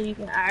streaming so you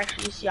can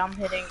actually see I'm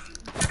hitting you.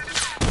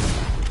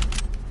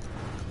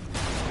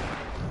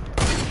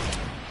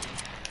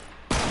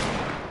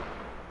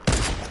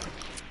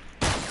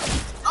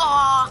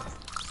 Oh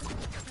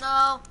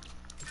no.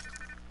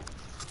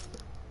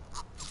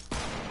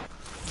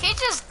 He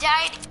just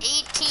died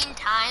 18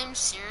 times,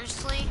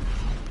 seriously?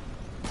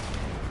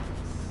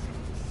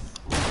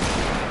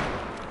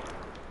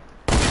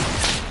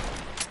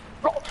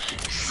 Bro,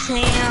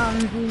 Sam,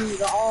 dude,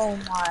 oh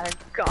my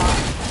god.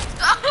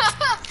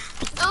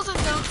 That was a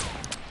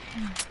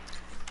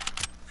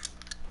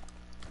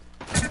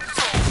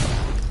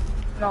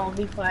no. No,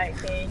 be quiet,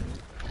 Kane.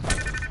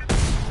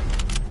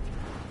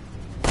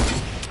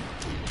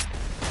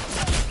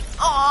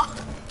 Aw.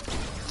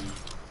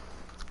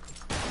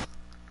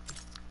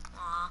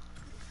 Aw.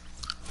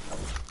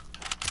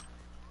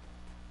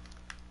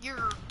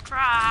 You're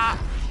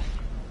trapped.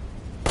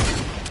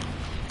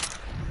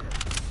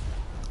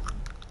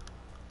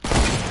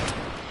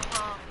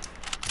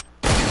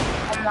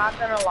 I'm not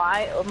gonna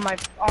lie, I'm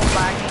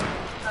lagging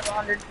at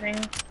 100 ping.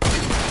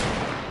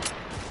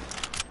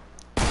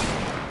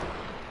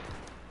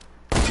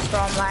 Bro,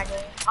 I'm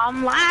lagging.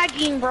 I'm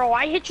lagging, bro.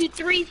 I hit you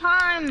 3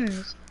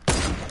 times.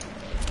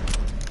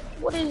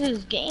 What is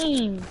this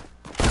game?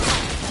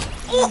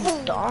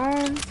 Ooh.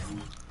 Dumb.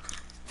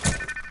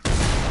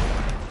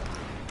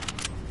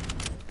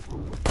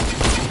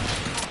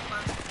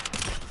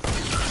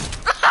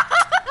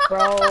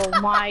 Bro,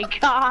 my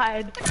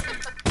god.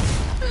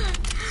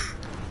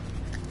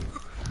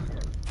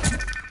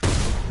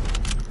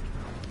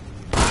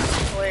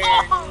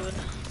 Oh,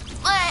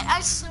 I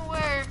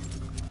swear.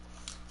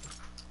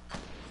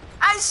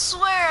 I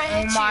swear I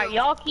hit Oh my, you.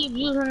 y'all keep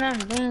using them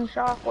dang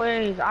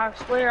shockwaves. I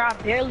swear I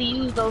barely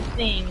use those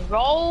things,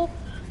 bro.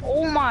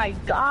 Oh my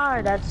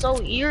god, that's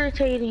so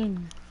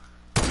irritating.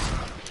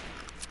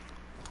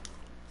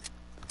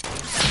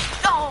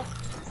 No.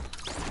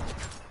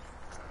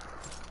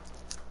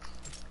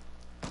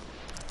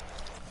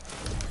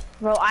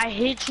 Bro, I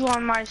hit you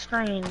on my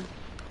screen.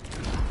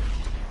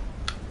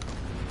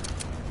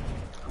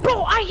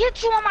 Bro, I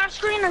hit you on my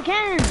screen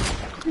again.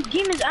 This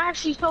game is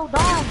actually so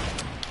dumb.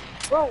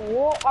 Bro,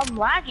 whoa, I'm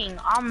lagging.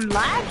 I'm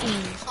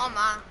lagging. Come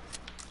on.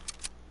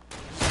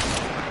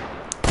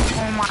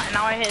 Oh my,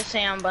 now I hit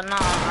Sam, but nah.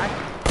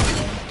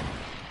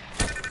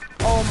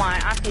 Oh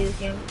my, I see this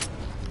game.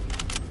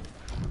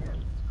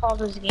 It's called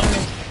this game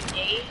is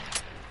gay.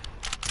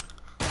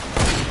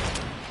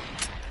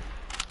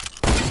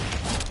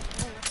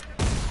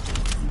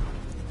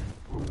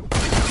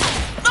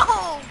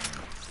 No.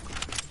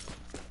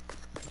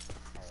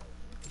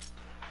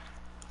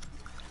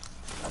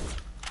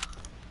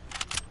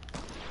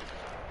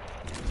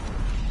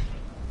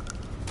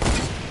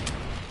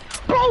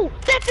 Bro,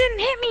 that didn't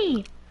hit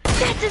me.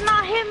 That did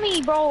not hit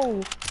me,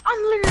 bro.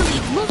 I'm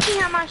literally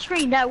looking at my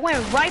screen. That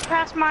went right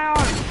past my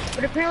arm.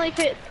 But apparently if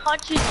it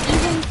touches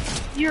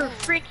even your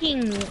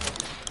freaking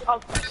a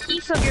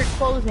piece of your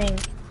clothing,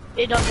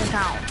 it doesn't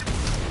count.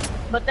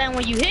 But then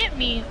when you hit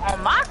me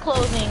on my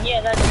clothing,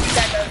 yeah, that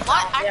does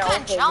What? count. I Yeah,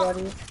 couldn't okay, jump.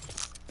 buddy.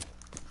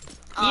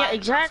 Oh, Yeah, I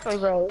exactly,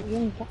 bro.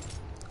 You-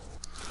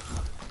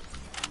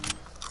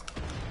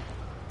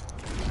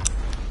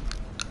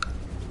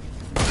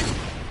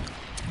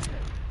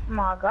 Oh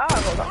my god,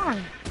 hold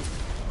on.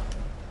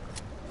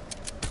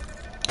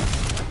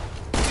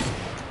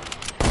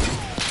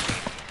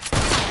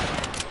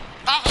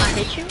 I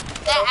hit you?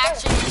 That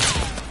actually.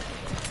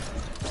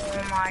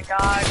 Oh my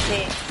god,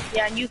 okay.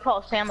 Yeah, and you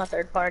call Sam a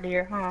third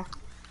partier, huh?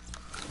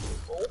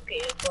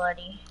 Okay,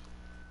 buddy.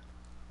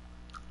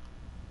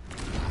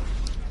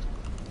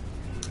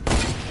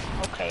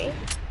 Okay.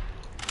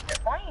 Good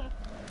point.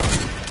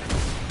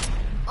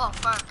 Oh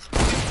fuck.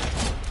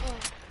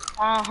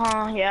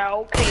 Uh-huh, yeah,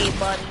 okay,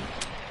 buddy.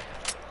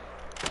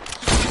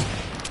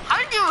 How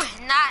did you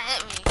not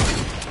hit me?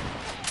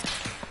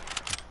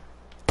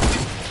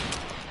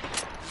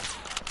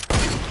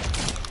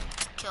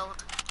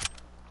 Killed.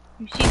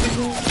 You see the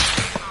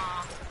move?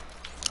 Aw.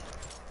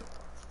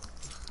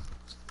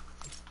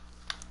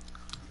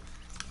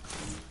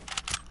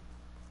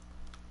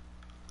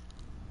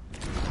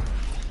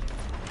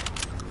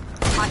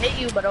 hit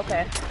you, but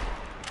okay.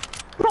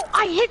 Bro,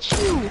 I hit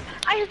you!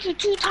 I hit you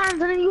 2 times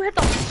and then you hit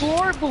the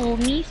floor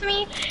beneath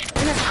me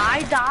and then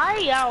I die?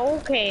 Yeah,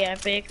 okay,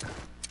 Epic.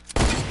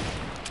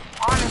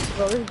 Honestly,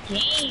 bro, this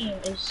game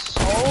is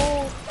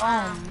so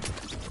dumb.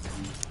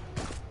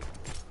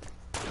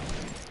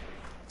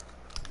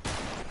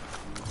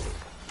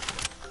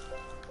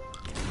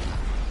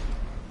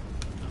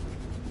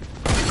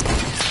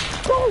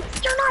 Bro,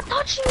 you're not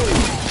touching me!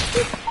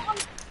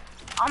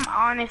 I'm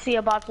honestly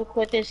about to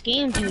quit this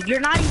game, dude.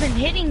 You're not even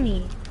hitting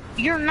me.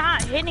 You're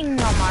not hitting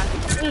me on my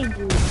screen,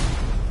 dude.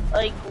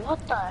 Like,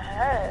 what the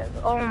heck?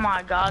 Oh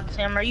my god,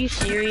 Sam, are you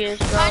serious,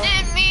 bro? I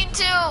didn't mean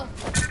to.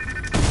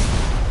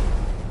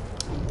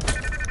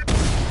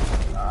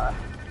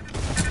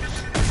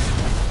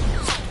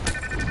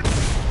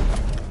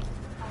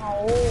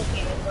 Oh,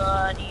 okay,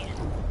 buddy.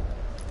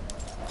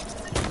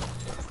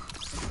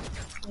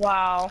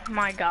 Wow,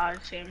 my god,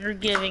 Sam, you're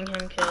giving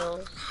him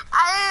kills.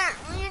 I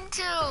didn't mean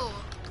to.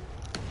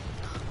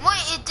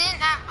 Wait, it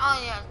didn't.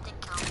 Oh yeah, it did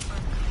count.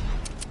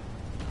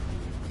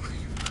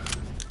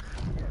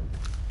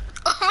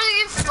 Are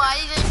we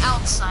sliding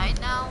outside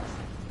now?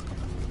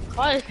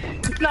 What?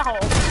 No.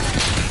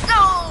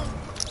 No.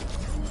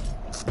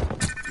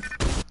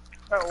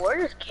 Bro,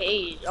 where's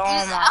Cage?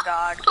 Oh my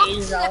god, Cage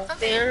is out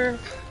there.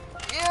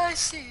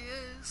 Yes, he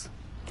is.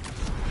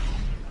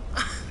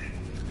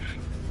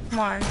 Come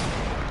on.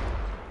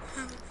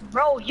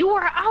 Bro, you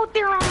are out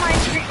there on my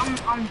screen.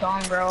 I'm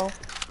done, bro.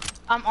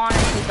 I'm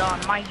honestly done.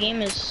 My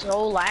game is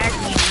so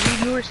laggy,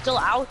 dude. You were still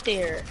out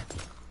there.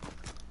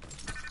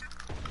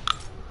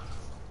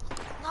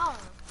 No.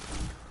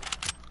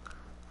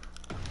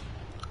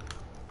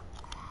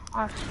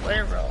 I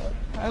swear, bro.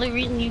 The only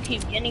reason you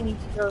keep getting these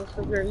kills is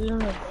because you're using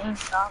the same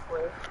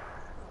shockwave.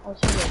 Oh,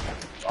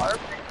 garbage.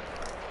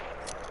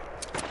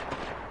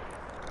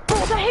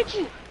 Bro, that hit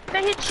you!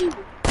 That hit you!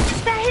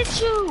 That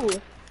hit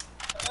you!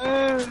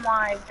 Oh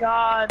my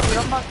god, dude.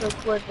 I'm about to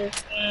quit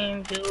this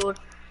game, dude.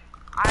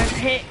 I've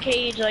hit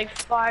Cage like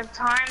 5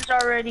 times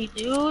already,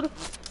 dude.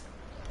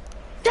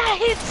 That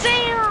hit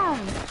Sam!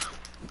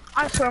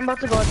 I swear I'm about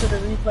to go into the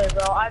replay,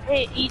 bro. I've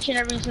hit each and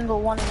every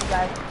single one of you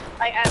guys,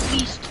 like at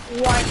least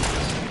twice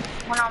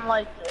when I'm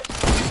like this.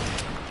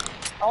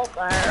 Oh,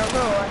 there we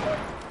go. I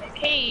hit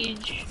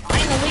Cage,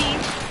 finally.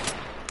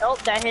 Oh,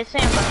 that hit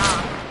Sam, but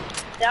nah.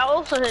 That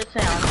also hit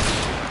Sam.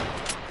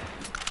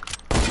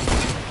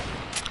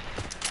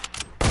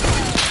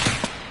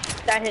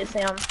 That hit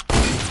Sam.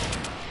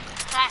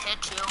 That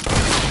hit you.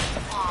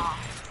 Aw.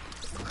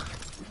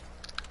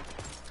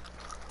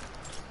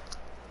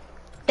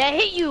 That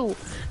hit you!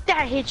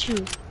 That hit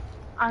you!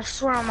 I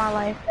swear on my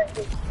life, that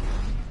hit you.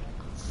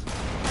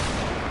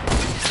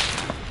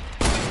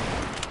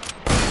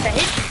 That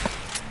hit you!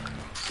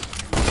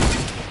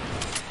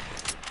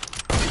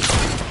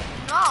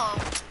 No.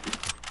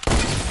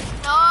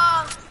 No.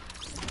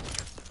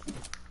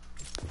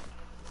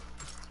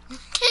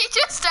 He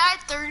just died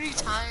 30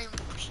 times.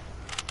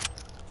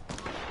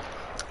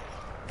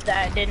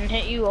 That didn't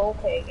hit you?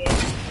 Okay, game.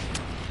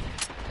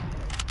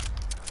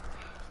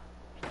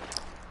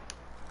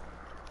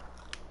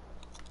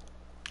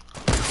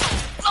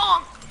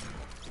 Oh.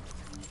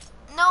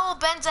 No,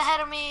 Ben's ahead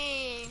of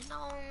me.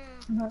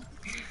 No.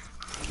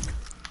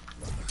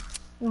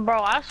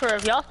 Bro, I swear,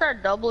 if y'all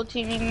start double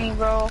teaming me,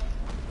 bro.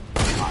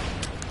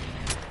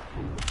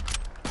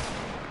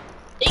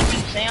 Thank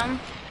you, Sam.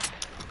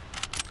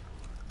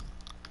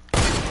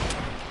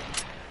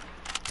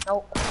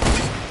 Nope.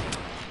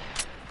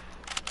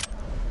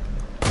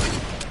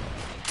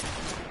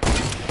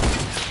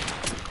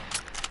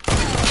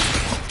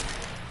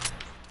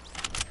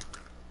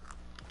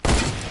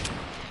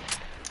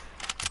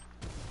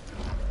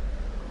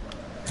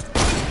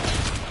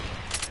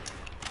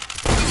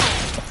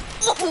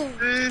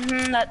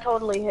 That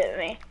totally hit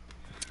me.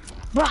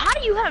 Bro, how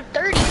do you have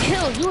 30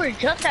 kills? You were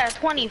just at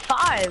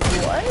 25.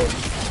 What?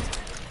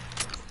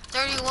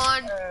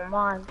 31. Oh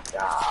my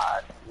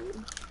god.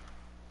 Dude.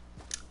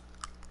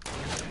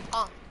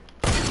 Oh.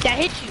 That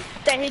hit you.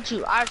 That hit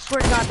you. I swear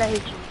to God, that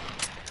hit you.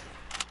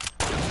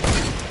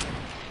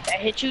 That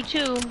hit you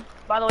too.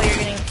 By the way, you're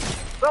getting.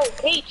 Bro,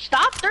 Kate,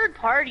 stop third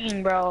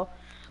partying, bro.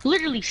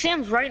 Literally,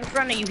 Sam's right in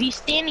front of you. He's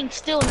standing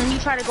still, and then you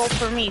try to go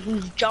for me,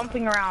 who's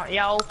jumping around.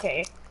 Yeah,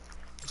 okay.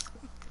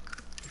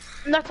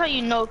 And that's how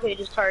you know Cage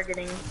is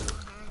targeting.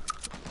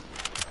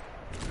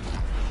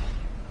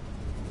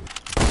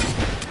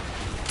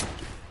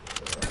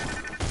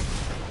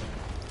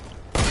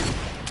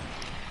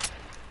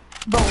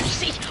 Bro,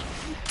 see,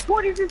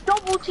 what is this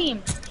double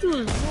team? He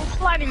was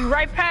sliding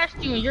right past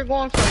you and you're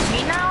going for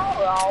me now?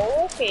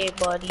 Oh, okay,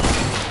 buddy.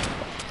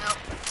 Nope.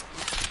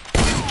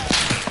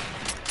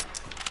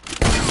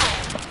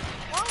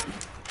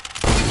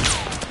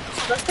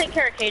 Let's take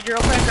care of Cage real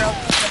quick, girl.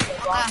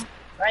 Okay.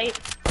 Right?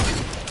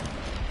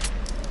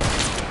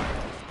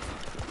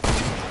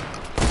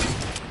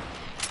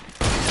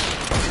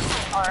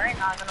 Alright,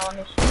 not gonna let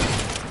me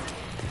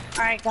shoot.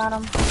 Alright, got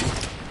him.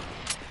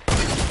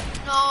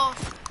 No.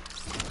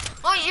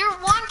 Wait, you're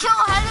 1 kill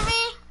ahead of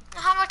me?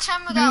 How much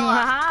time we got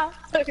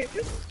left?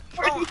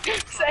 40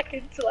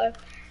 seconds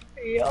left.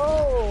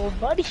 Yo,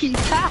 buddy,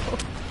 how?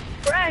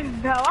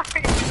 Friend, how are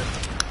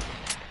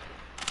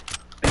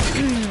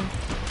you?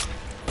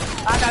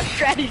 I got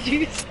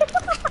strategies.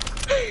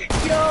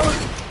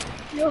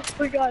 Yo,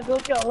 my God,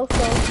 let's go.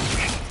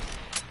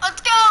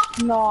 Let's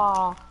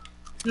go.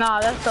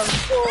 Nah, that's some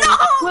fool. No!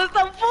 Let's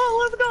go.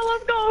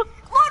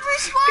 Come on,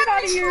 respawn, Get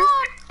out of here.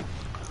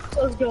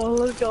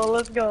 respawn.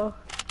 Let's go.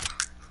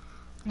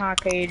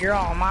 Okay, you're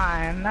all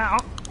mine now.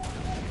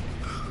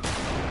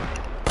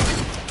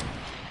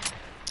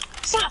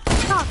 Stop.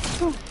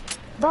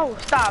 Bro,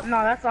 stop.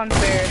 No, that's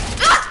unfair.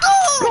 Let's go.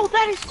 Bro,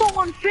 that is so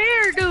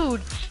unfair,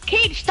 dude.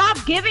 Cage, stop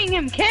giving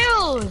him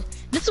kills.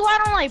 This is why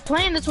I don't like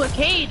playing this with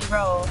Cage,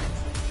 bro.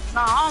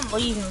 Nah, I'm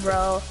leaving,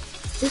 bro.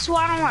 This is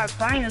why I don't like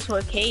playing this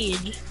with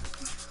Cage.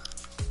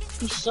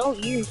 He's so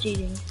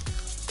irritating.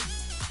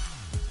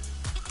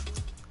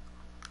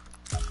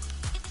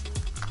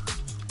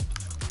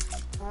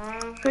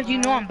 Cause you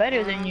know I'm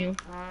better than you.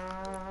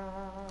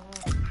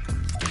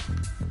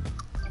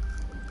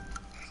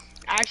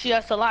 Actually,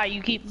 that's a lie.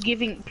 You keep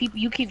giving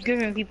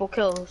people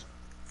kills.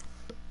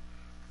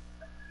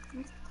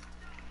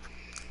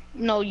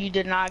 No, you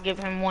did not give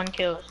him 1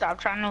 kill. Stop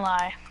trying to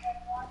lie.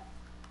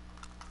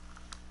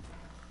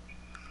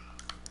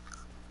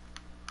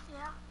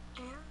 Yeah.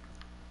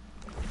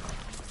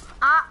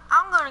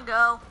 I'm gonna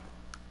go.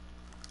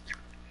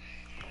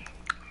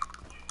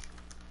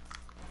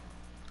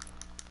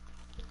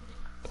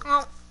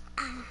 Oh,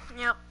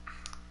 yep.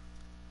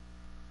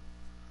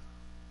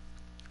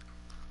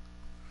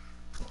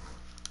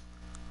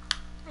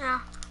 Yeah,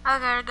 I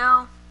gotta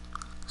go.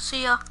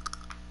 See ya.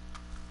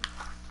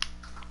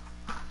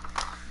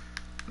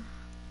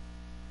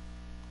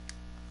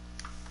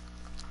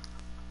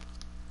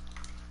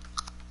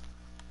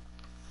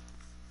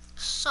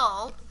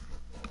 So,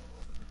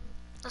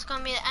 that's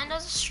gonna be the end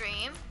of the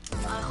stream.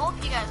 I hope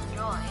you guys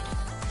enjoyed.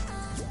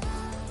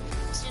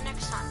 See you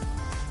next time.